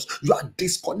Jesus, you are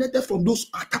disconnected from those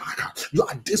attacks. You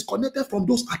are disconnected from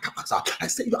those attacks. I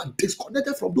say you are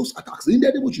disconnected from those attacks. In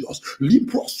the name of Jesus,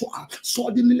 Limproswa,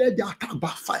 suddenly let the attack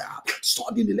backfire.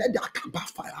 Suddenly let the attack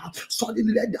backfire.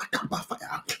 Suddenly let the attack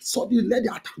backfire. Suddenly let the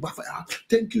attack backfire.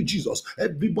 Thank you, Jesus.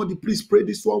 Everybody, please pray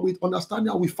this one with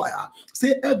understanding and with fire.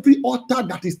 Say, every altar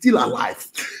that is still alive,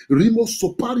 Rimo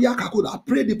Soparia Kakuda,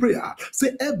 pray the prayer.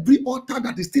 Say, every altar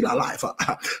that is still alive,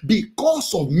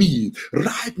 because of me,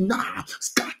 right now,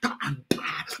 scatter and die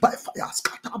by fire,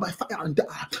 scatter by fire and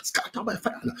die, scatter by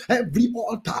fire. Every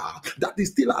altar that is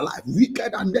still alive,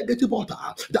 wicked and negative altar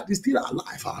that is still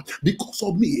alive, because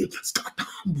of me, scatter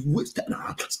and wasted,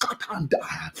 scatter and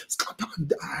die, scatter and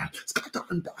die, scatter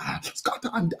and die,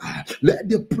 scatter and die. Let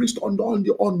the priest on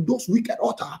those wicked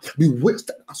altar be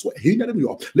wasted as well.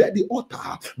 Let the altar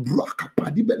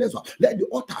let the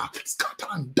altar scatter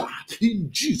and die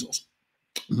in Jesus'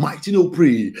 Mighty no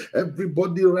pray.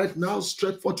 Everybody right now,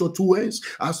 stretch forth your two hands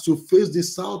as you face the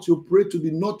south. You pray to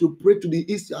the north, you pray to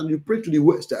the east, and you pray to the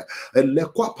west. And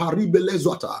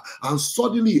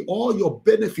suddenly, all your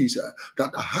benefits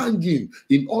that are hanging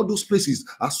in all those places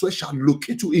as well shall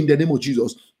locate you in the name of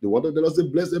Jesus. The word of the Lord says,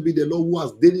 "Blessed be the Lord who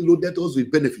has daily loaded us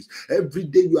with benefits." Every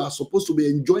day you are supposed to be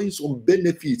enjoying some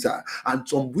benefits, and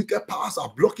some wicked powers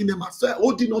are blocking them as well,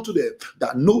 holding on to them,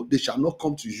 that no, they shall not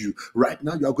come to you. Right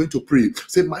now, you are going to pray.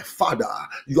 Say, "My Father,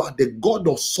 you are the God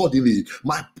of suddenly.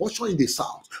 My portion in the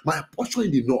south, my portion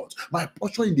in the north, my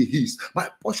portion in the east, my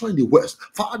portion in the west.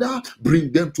 Father,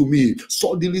 bring them to me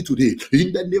suddenly today.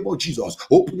 In the name of Jesus,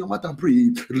 open your mouth and pray.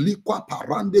 Likwa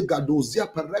parande gadozia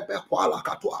perepe kwala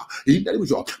katwa. In the name of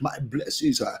Jesus, my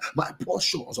blessings, my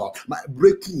portions, my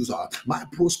breakthroughs, my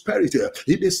prosperity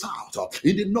in the south,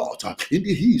 in the north, in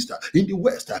the east, in the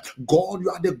west. God, you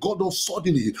are the God of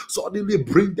suddenly. Suddenly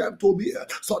bring them to me.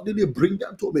 Suddenly bring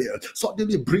them to me.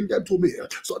 Suddenly bring them to me.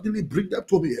 Suddenly bring them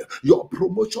to me. Your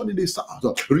promotion in the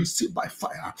south, receive by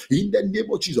fire. In the name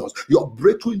of Jesus. Your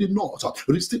breakthrough in the north,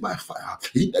 receive by fire.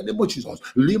 In the name of Jesus.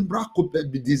 Limbra could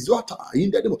be desert. In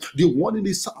the name of the one in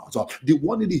the south, the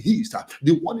one in the east,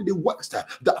 the one in the west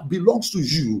that belongs to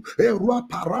you. Let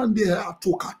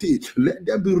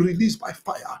them be released by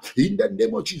fire. In the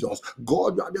name of Jesus.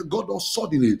 God, you are the God of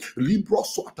suddenly. Limbra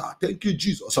swata. Thank you,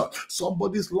 Jesus.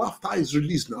 Somebody's laughter is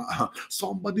released now.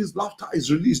 Somebody's laughter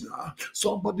is released now.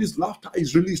 Somebody's laughter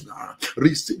is released now.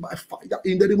 Receive by fire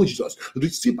in the name of Jesus.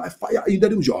 Receive by fire in the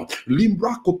name of Jesus.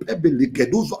 Limbra kopebele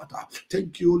gedozata.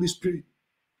 Thank you, Holy Spirit.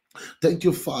 Thank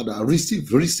you, Father. Receive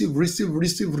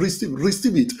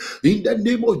it. In the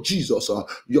name of Jesus,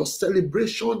 your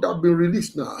celebration that will be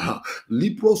released now.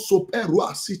 Lipro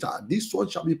soperua sita. This one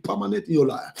shall be permanent in your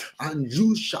life, and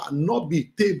you shall not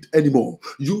be tamed anymore.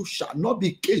 You shall not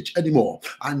be caged anymore.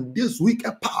 And this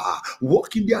wicked power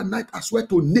walking day and night as well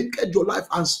to naked your life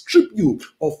and strip you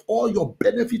of all your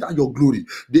benefit and your glory,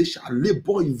 they shall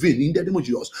labor in vain. In the name of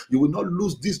Jesus, you will not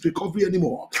lose this recovery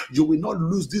anymore. You will not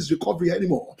lose this recovery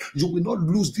anymore. You will not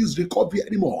lose this recovery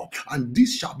anymore, and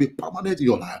this shall be permanent in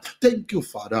your life. Thank you,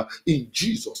 Father. In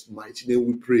Jesus' mighty name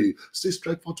we pray. Stay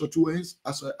straight for your two hands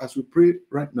as we pray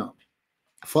right now.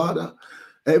 Father,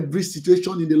 every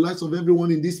situation in the lives of everyone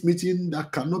in this meeting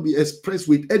that cannot be expressed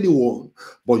with anyone,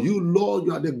 but you, Lord,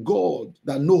 you are the God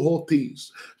that know all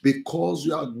things, because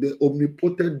you are the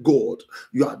omnipotent God.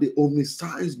 You are the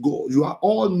omniscient God. You are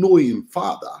all-knowing,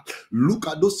 Father. Look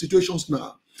at those situations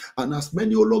now. And as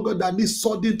many, oh Lord God, that need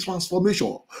sudden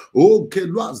transformation. Oh,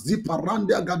 Kelua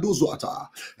Ziparanda Gadozwata.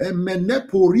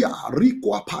 Emeneporia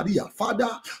Rikwa Paria.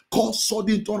 Father, cause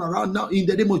sudden turnaround now in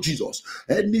the name of Jesus.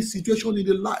 Any situation in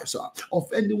the lives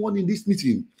of anyone in this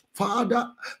meeting, Father,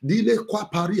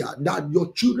 that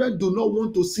your children do not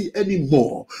want to see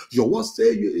anymore. Your word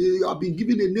say you have been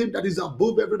given a name that is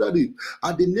above every other name.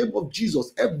 At the name of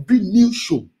Jesus, every knee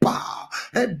should bow.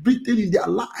 Everything in their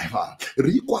life,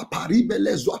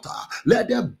 let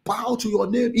them bow to your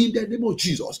name in the name of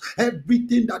Jesus.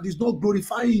 Everything that is not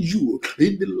glorifying you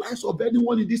in the lives of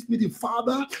anyone in this meeting,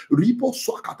 Father,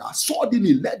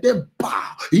 suddenly let them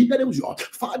bow in the name of Jesus.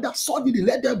 Father, suddenly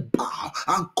let them bow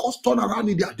and cause turn around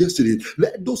in their destiny.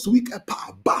 Let those wicked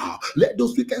power bow. Let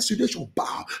those wicked situations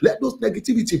bow. Let those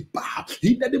negativity bow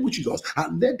in the name of Jesus,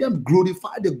 and let them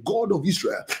glorify the God of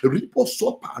Israel.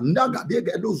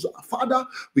 Father,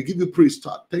 we give you praise.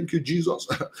 Thank you, Jesus.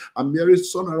 And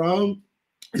Mary's turnaround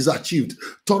is achieved.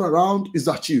 Turnaround is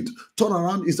achieved.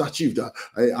 Turnaround is achieved.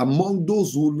 Among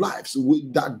those whose lives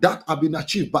that have been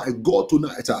achieved by God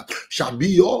tonight shall be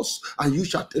yours, and you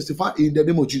shall testify in the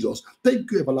name of Jesus.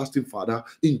 Thank you, everlasting Father.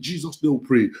 In Jesus' name we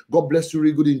pray. God bless you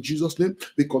really good in Jesus' name.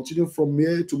 We continue from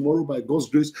here tomorrow by God's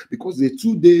grace, because the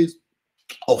 2 days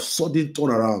of sudden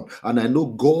turnaround, and I know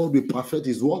God will perfect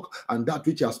his work and that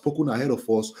which he has spoken ahead of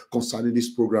us concerning this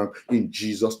program in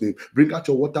Jesus' name. Bring out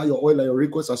your water, your oil, and your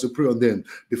requests as you pray on them.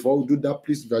 Before we do that,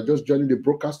 please, if you are just joining the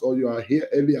broadcast or you are here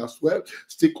early as well,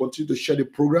 still continue to share the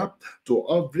program to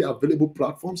every available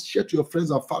platforms. Share to your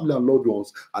friends and family and loved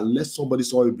ones, and let somebody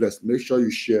saw you blessed. Make sure you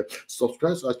share,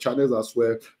 subscribe to our channels as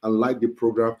well, and like the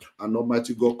program. And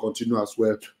Almighty God continue as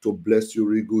well to bless you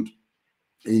really good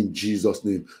in Jesus'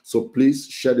 name. So please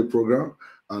share the program,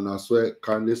 and as well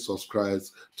kindly subscribe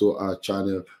to our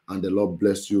channel, and the Lord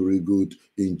bless you really good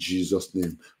in Jesus'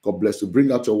 name. God bless you.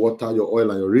 Bring out your water, your oil,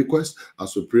 and your requests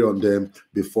as we pray on them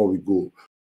before we go.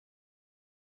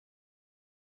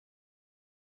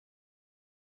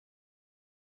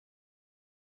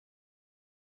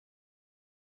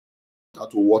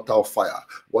 to water of fire,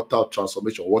 water of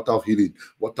transformation, water of healing,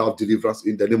 water of deliverance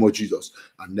in the name of Jesus.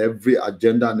 And every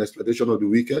agenda and expectation of the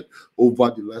wicked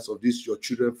over the lives of these your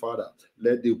children, Father,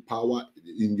 let the power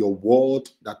in your word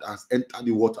that has entered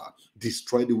the water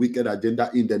destroy the wicked agenda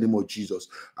in the name of Jesus.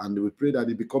 And we pray that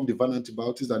it become divine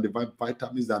antibiotics and divine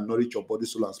vitamins that nourish your body,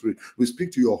 soul, and spirit. We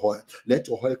speak to your oil. Let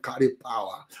your oil carry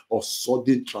power of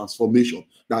sudden transformation.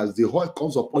 That as the oil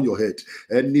comes upon your head,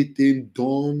 anything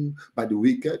done by the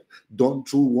wicked, done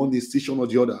through one incision or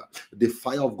the other, the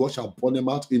fire of God shall burn them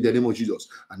out in the name of Jesus.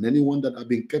 And anyone that have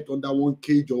been kept under one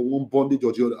cage or one bondage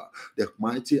or the other, the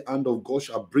mighty hand of God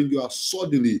shall bring you out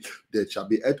suddenly. There shall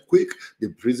be earthquake, the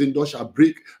prison door shall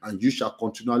break, and you shall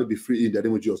continually be free in the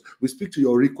name of Jesus. We speak to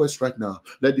your request right now.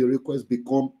 Let the request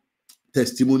become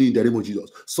testimony in the name of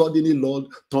Jesus. Suddenly, Lord,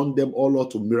 turn them all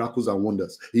out to miracles and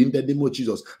wonders in the name of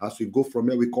Jesus. As we go from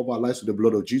here, we cover our lives with the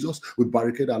blood of Jesus. We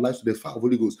barricade our lives with the fire of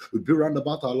Holy Ghost. We build round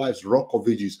about our lives rock of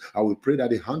ages, and we pray that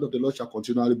the hand of the Lord shall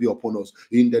continually be upon us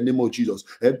in the name of Jesus.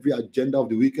 Every agenda of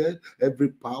the wicked, every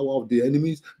power of the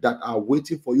enemies that are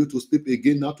waiting for you to sleep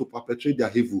again now to perpetrate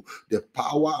their evil, the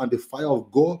power and the fire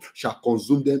of God shall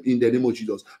consume them in the name of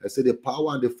Jesus. I say the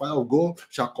power and the fire of God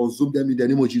shall consume them in the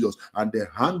name of Jesus, and the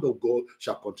hand of God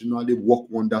shall continually work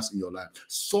wonders in your life.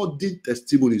 Sudden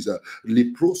testimonies,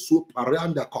 because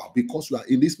you are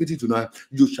in this meeting tonight,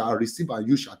 you shall receive and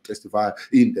you shall testify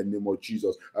in the name of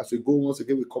Jesus. As we go once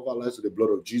again, we cover our lives with the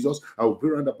blood of Jesus. I will be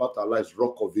round about our lives,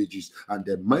 rock of ages, and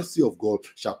the mercy of God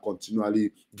shall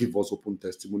continually give us open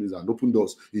testimonies and open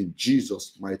doors. In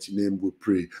Jesus' mighty name we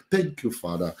pray. Thank you,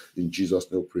 Father. In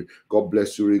Jesus' name we pray. God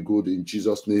bless you, really good. In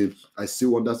Jesus' name, I see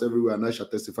wonders everywhere, and I shall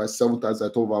testify. 7 times I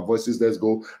told our voices, let's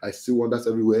go. I see wonders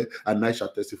everywhere, and I shall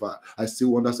testify. I see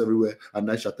wonders everywhere, and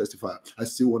I shall testify. I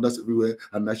see wonders everywhere,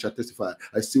 and I shall testify.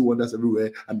 I see wonders everywhere,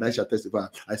 and I shall testify.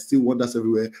 I see wonders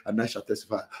everywhere, and I shall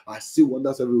testify. I see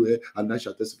wonders everywhere, and I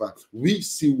shall testify. We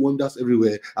see wonders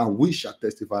everywhere, and we shall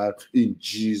testify in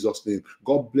Jesus' name.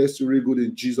 God bless you, really good,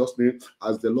 in Jesus' name.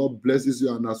 As the Lord blesses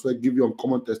you and as well give you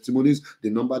uncommon testimonies, the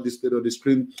number displayed on the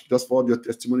screen, just forward your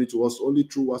testimony to us only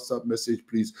through WhatsApp message,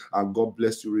 please. And God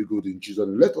bless you, really good, in Jesus'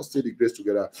 name. Let us say the grace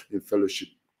together in fellowship.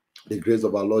 The grace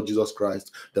of our Lord Jesus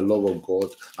Christ, the love of God,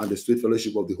 and the sweet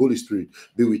fellowship of the Holy Spirit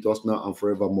be with us now and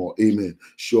forevermore. Amen.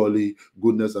 Surely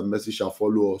goodness and mercy shall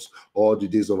follow us all the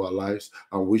days of our lives,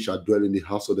 and we shall dwell in the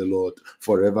house of the Lord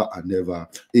forever and ever.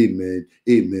 Amen.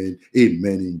 Amen.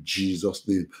 Amen. In Jesus'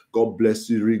 name. God bless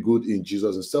you. Really good in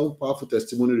Jesus' name. 7 powerful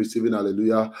testimony receiving,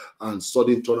 hallelujah, and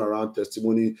sudden turnaround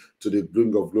testimony to the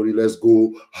bring of glory. Let's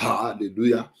go.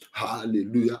 Hallelujah.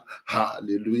 Hallelujah.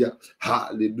 Hallelujah.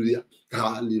 Hallelujah.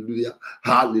 Hallelujah.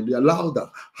 Hallelujah. Louder.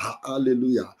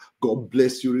 Hallelujah. God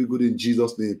bless you, really good, in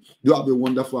Jesus' name. You have a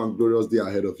wonderful and glorious day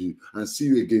ahead of you, and see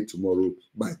you again tomorrow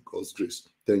by God's grace.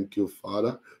 Thank you,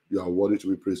 Father. You are worthy to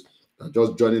be praised.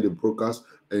 Just joining the broadcast,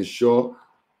 ensure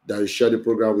that you share the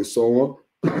program with someone.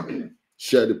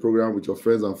 Share the program with your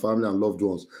friends and family and loved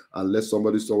ones, and let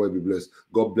somebody somewhere be blessed.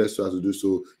 God bless you as you do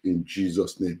so in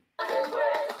Jesus' name.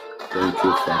 Thank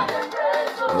you, Father.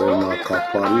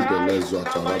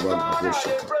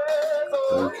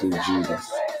 Thank you,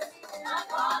 Jesus.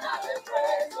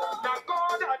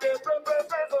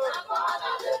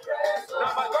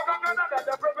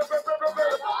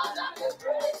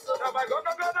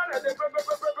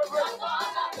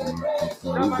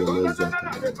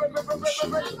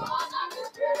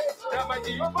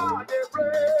 Everybody,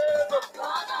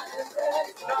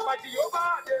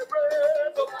 Jehovah,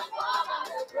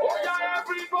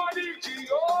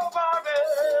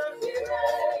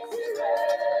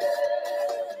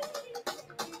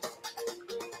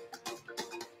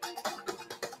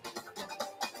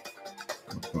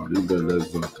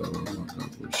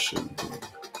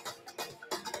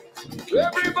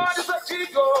 everybody say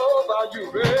Jehovah, you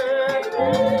reign.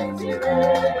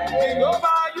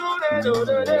 Jehovah, you reign.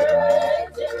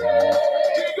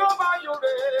 Jehovah, you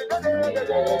reign.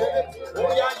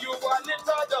 Oh yeah, you are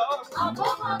lifted up.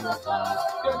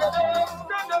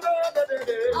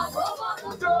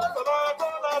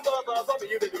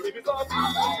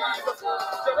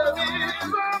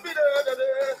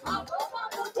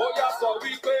 Oh yeah, so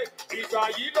we pay. Ìgbà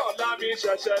yìí náà lámì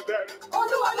ṣẹ̀ṣẹ̀ bẹ̀rẹ̀.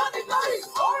 Olúwa ló ní glory,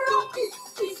 ọ̀rọ̀ kì í.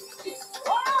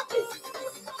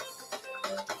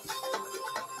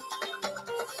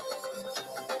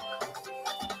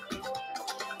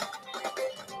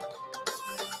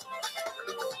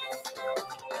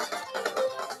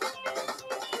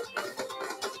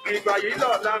 Ìgbà yìí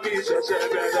náà lámì ṣẹ̀ṣẹ̀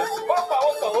bẹ̀rẹ̀. Ó pa ó.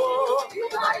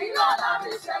 Ìgbà yìí náà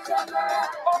lámì ṣẹ̀ṣẹ̀ bẹ̀rẹ̀.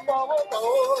 Ó pa ó.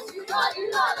 Ìgbà yìí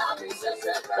náà lámì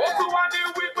ṣẹ̀ṣẹ̀ bẹ̀rẹ̀. Ó tún wá ní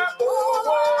wípé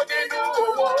owó nínú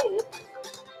owó.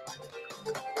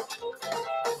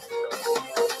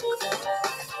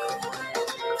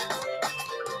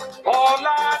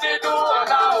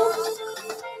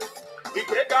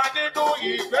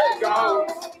 ìgbéga o.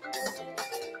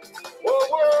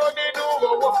 Owó nínú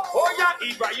owó, ó yá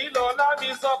ìgbà yìí lọ́la mi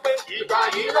sọ pé ìgbà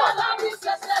yìí lọ́la mi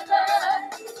ṣẹ̀ṣẹ̀ bẹ̀rẹ̀.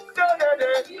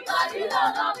 Dédédé. Ìgbà yìí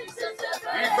lọ́la mi ṣẹ̀ṣẹ̀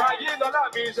bẹ̀rẹ̀. Ìgbà yìí lọ́la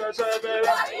mi ṣẹ̀ṣẹ̀ bẹ̀rẹ̀.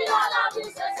 Ìgbà yìí lọ́la mi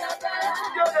ṣẹ̀ṣẹ̀ bẹ̀rẹ̀.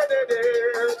 Dédédé.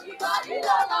 Ìgbà yìí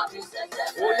lọ́la mi ṣẹ̀ṣẹ̀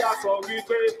bẹ̀rẹ̀. Ó yá sọ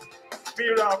wípé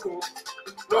miracle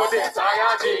no dey tire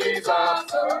Jesus.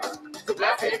 To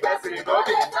blessing, no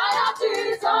dey tire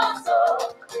Jesus.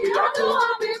 He don't do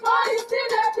am before, he still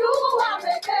dey do am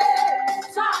again.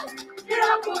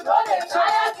 Miracle no dey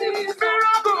tire Jesus.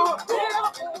 Miracle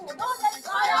no dey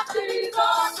tire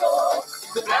Jesus.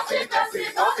 To blessing,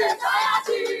 no dey tire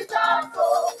Jesus.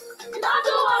 He don't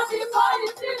do am before, he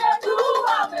still dey do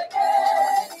am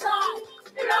again.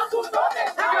 Miracle no dey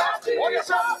tire Jesus.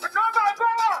 No by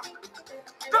power,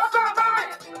 no by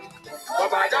might, but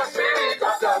by the Spirit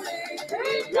of God.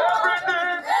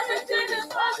 Everything is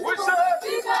possible. We say,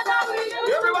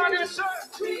 everybody say,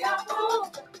 we are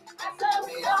moved. I say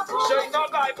we are moved. Say not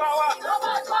by power. Not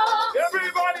by power.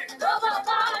 Everybody. Not by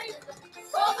might,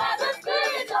 but by the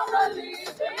Spirit of the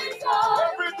living God.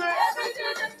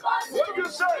 Everything is possible. What you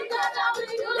say?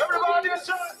 Everybody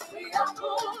say, we are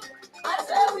moved. I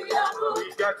say we are moved. We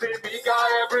getting bigger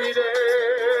every day.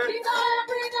 Bigger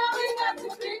every day. We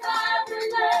getting bigger every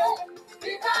day.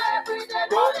 Bigger every day.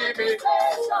 No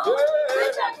limitation. We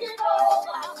taking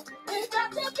over. We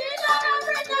getting bigger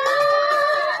every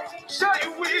day. Say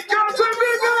we getting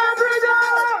bigger every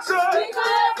day. Say bigger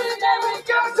every day. We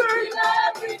getting bigger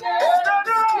every day. Bigger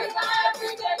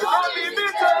every day. No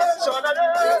limitation.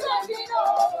 We taking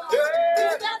over. We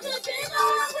getting bigger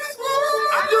every day.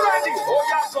 Are you ready? Oh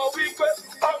yeah, so we go.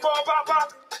 Ọmọ bàbá.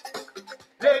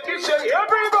 Let me say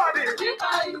everybody.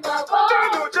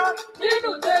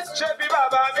 Nínú Jésù. Ṣé bí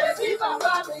bàbá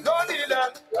mi? Lónìí ilẹ̀.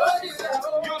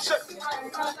 You say.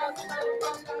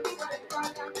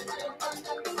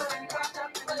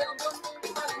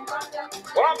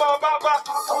 Ọmọ bàbá.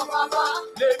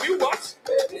 Let me what?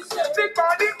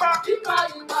 Nípa.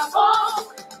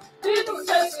 Nínú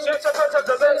Jésù. Ṣé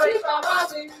bí bàbá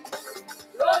mi?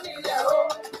 Lónìí ilẹ̀ o.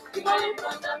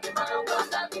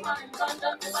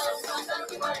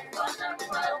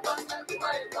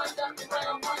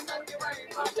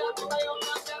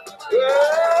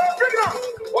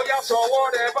 Ó yá sọ̀wọ́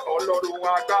rẹ̀ bá Ọlọ́run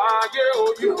àgbáyé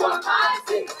ojú wa.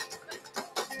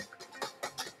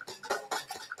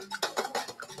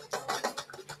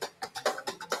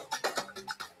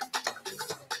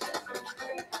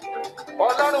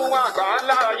 Ọlọ́run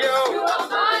àgbáyé o.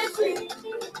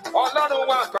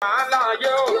 Ọlọ́run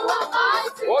àgbáyé o.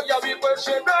 Ó yá wípé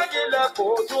ṣe bẹ́yìn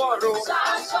lẹ́kọ̀ọ́ ojú ọ̀run.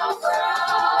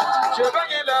 Ṣe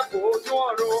bẹ́yìn lẹ́kọ̀ọ́ ojú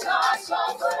ọ̀run.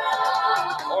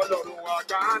 Ọlọ́run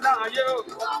àgbáyé o.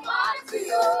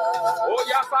 Ó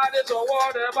yá sáré sọ̀wọ́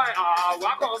rẹ̀ báyìí.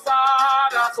 Àwa kan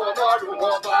sáárá sọ̀lọ́run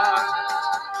ọba.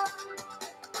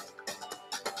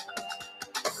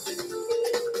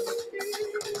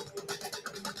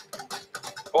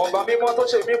 Ọba mímọ́ tó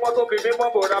ṣe mímọ́ tó fi mímọ́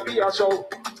bòrà bí aṣọ.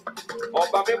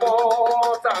 Ọba mímọ́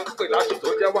tá ń pè láṣọ tó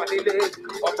jẹ́ wà nílé.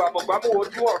 Ọba bọ̀gbámú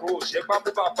ojú ọ̀run òṣèpámú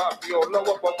bàbá mi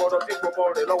ọlọ́wọ́ gbọgbọrọ tí gbọmọ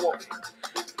rẹ̀ lọ́wọ́.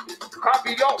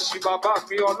 Kábíyọ̀sí bàbá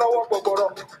mi ọlọ́wọ́ gbọgbọrọ.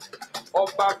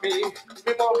 Ọba mi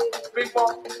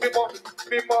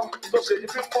mímọ́ tó ṣe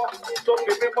mímọ́ tó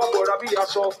fi mímọ́ bòrà bí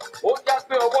aṣọ. Ó já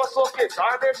gbé ọwọ́ sókè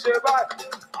sáré ṣe báyìí.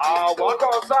 Àwọn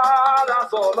kan sáárá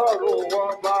sọ lọ́rùn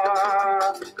ọba.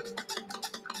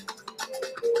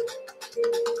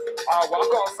 Àwọn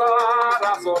kan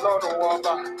sáárá sọ lọ́rùn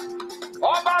ọba.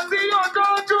 Ọba tí yóò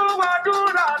dojú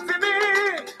àdúrà sí mi.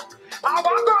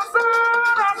 Àwọn kan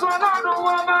sáárá sọ lọ́rùn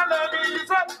ọba lẹ́ni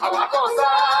iṣẹ́. Àwọn kan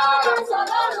sáárá sọ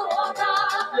lọ́rùn ọba.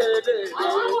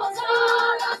 Àwọn kan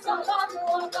sáárá sọ lọ́rùn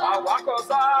ọba. Àwọn kan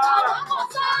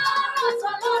sáárá sọ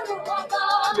lọ́rùn ọba.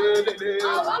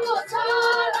 Àwọn kan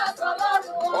sáárá sọ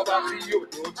lọ́rùn ọba. Ọba tí yóò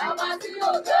dojú. Ọba tí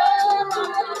yóò dojú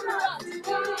àdúrà sí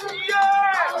mi.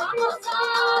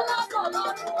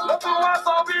 Ló tún wá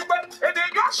sọ wípé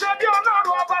ènìyàn ṣe bí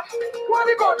Ọlọ́run ọba. Wọ́n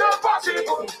ní kò dé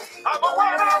pọ́sibù. Àmọ́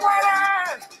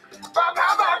wẹ́rẹ́wẹ́rẹ́. Bàbá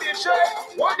bá mi ṣe.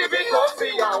 Wọ́n ní bí kò sí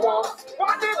àwọn.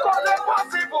 Wọ́n ní kò dé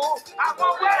pọ́sibù. Àmọ́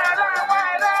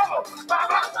wẹ́rẹ́wẹ́rẹ́.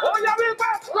 Bàbá ó yẹ wípé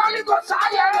wọ́n ní kò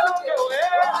sáyẹ lókè òye.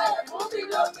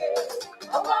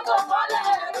 Ọwọ́ kò fọ́lẹ̀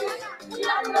rí.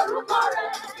 Ìyá lórúkọ rẹ̀.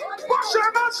 Bó ṣe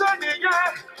má ṣe nìyẹn.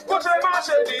 Bó ṣe má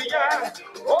ṣe nìyẹn.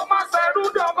 Ó má ṣerú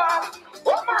dọba.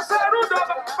 Ó má ṣerú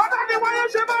dọba. Bàbá ni wáyé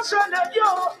ṣe má ṣe lè yí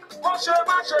o. Bó ṣe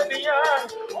má ṣe nìyẹn.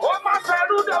 Ó má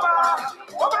ṣerú dọba.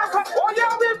 Ó má ṣe ó yẹ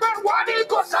wípé wọ́n ní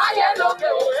kò sáyé lókè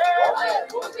òye. Ọwọ́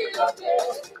èkó sí lókè.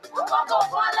 Ọwọ́ kò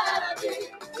fọ́lẹ̀ rí.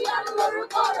 Ìyá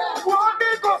lórúkọ rẹ̀. Wọ́n ní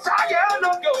kò sáyé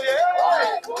lókè òye. Ọwọ́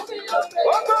èkó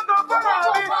Ó gbọ́dọ̀ fọ́nà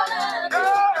mi.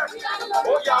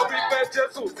 Ó yá wípé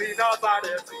Jésù ti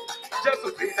Násárẹ́tì. Jésù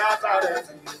ti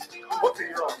Násárẹ́tì. Ó ti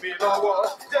ràn mí lọ́wọ́.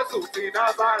 Jésù ti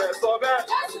Násárẹ́tì sọ bẹ́ẹ̀.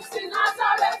 Jésù ti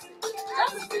Násárẹ́tì.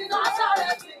 Jésù ti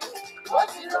Násárẹ́tì. Ó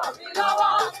ti ràn mí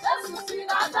lọ́wọ́. Jésù ti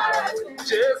Násárẹ́tì.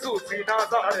 Jésù ti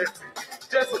Násárẹ́tì.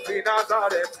 Jésù ti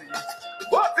Násárẹ́tì.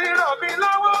 Ó ti ràn mí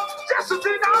lọ́wọ́. Jésù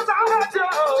ti Násárẹ́tì.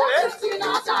 Jésù ti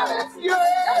Násárẹ́tì.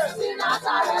 Jésù ti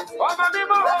Násárẹ́tì. Ọmọ mi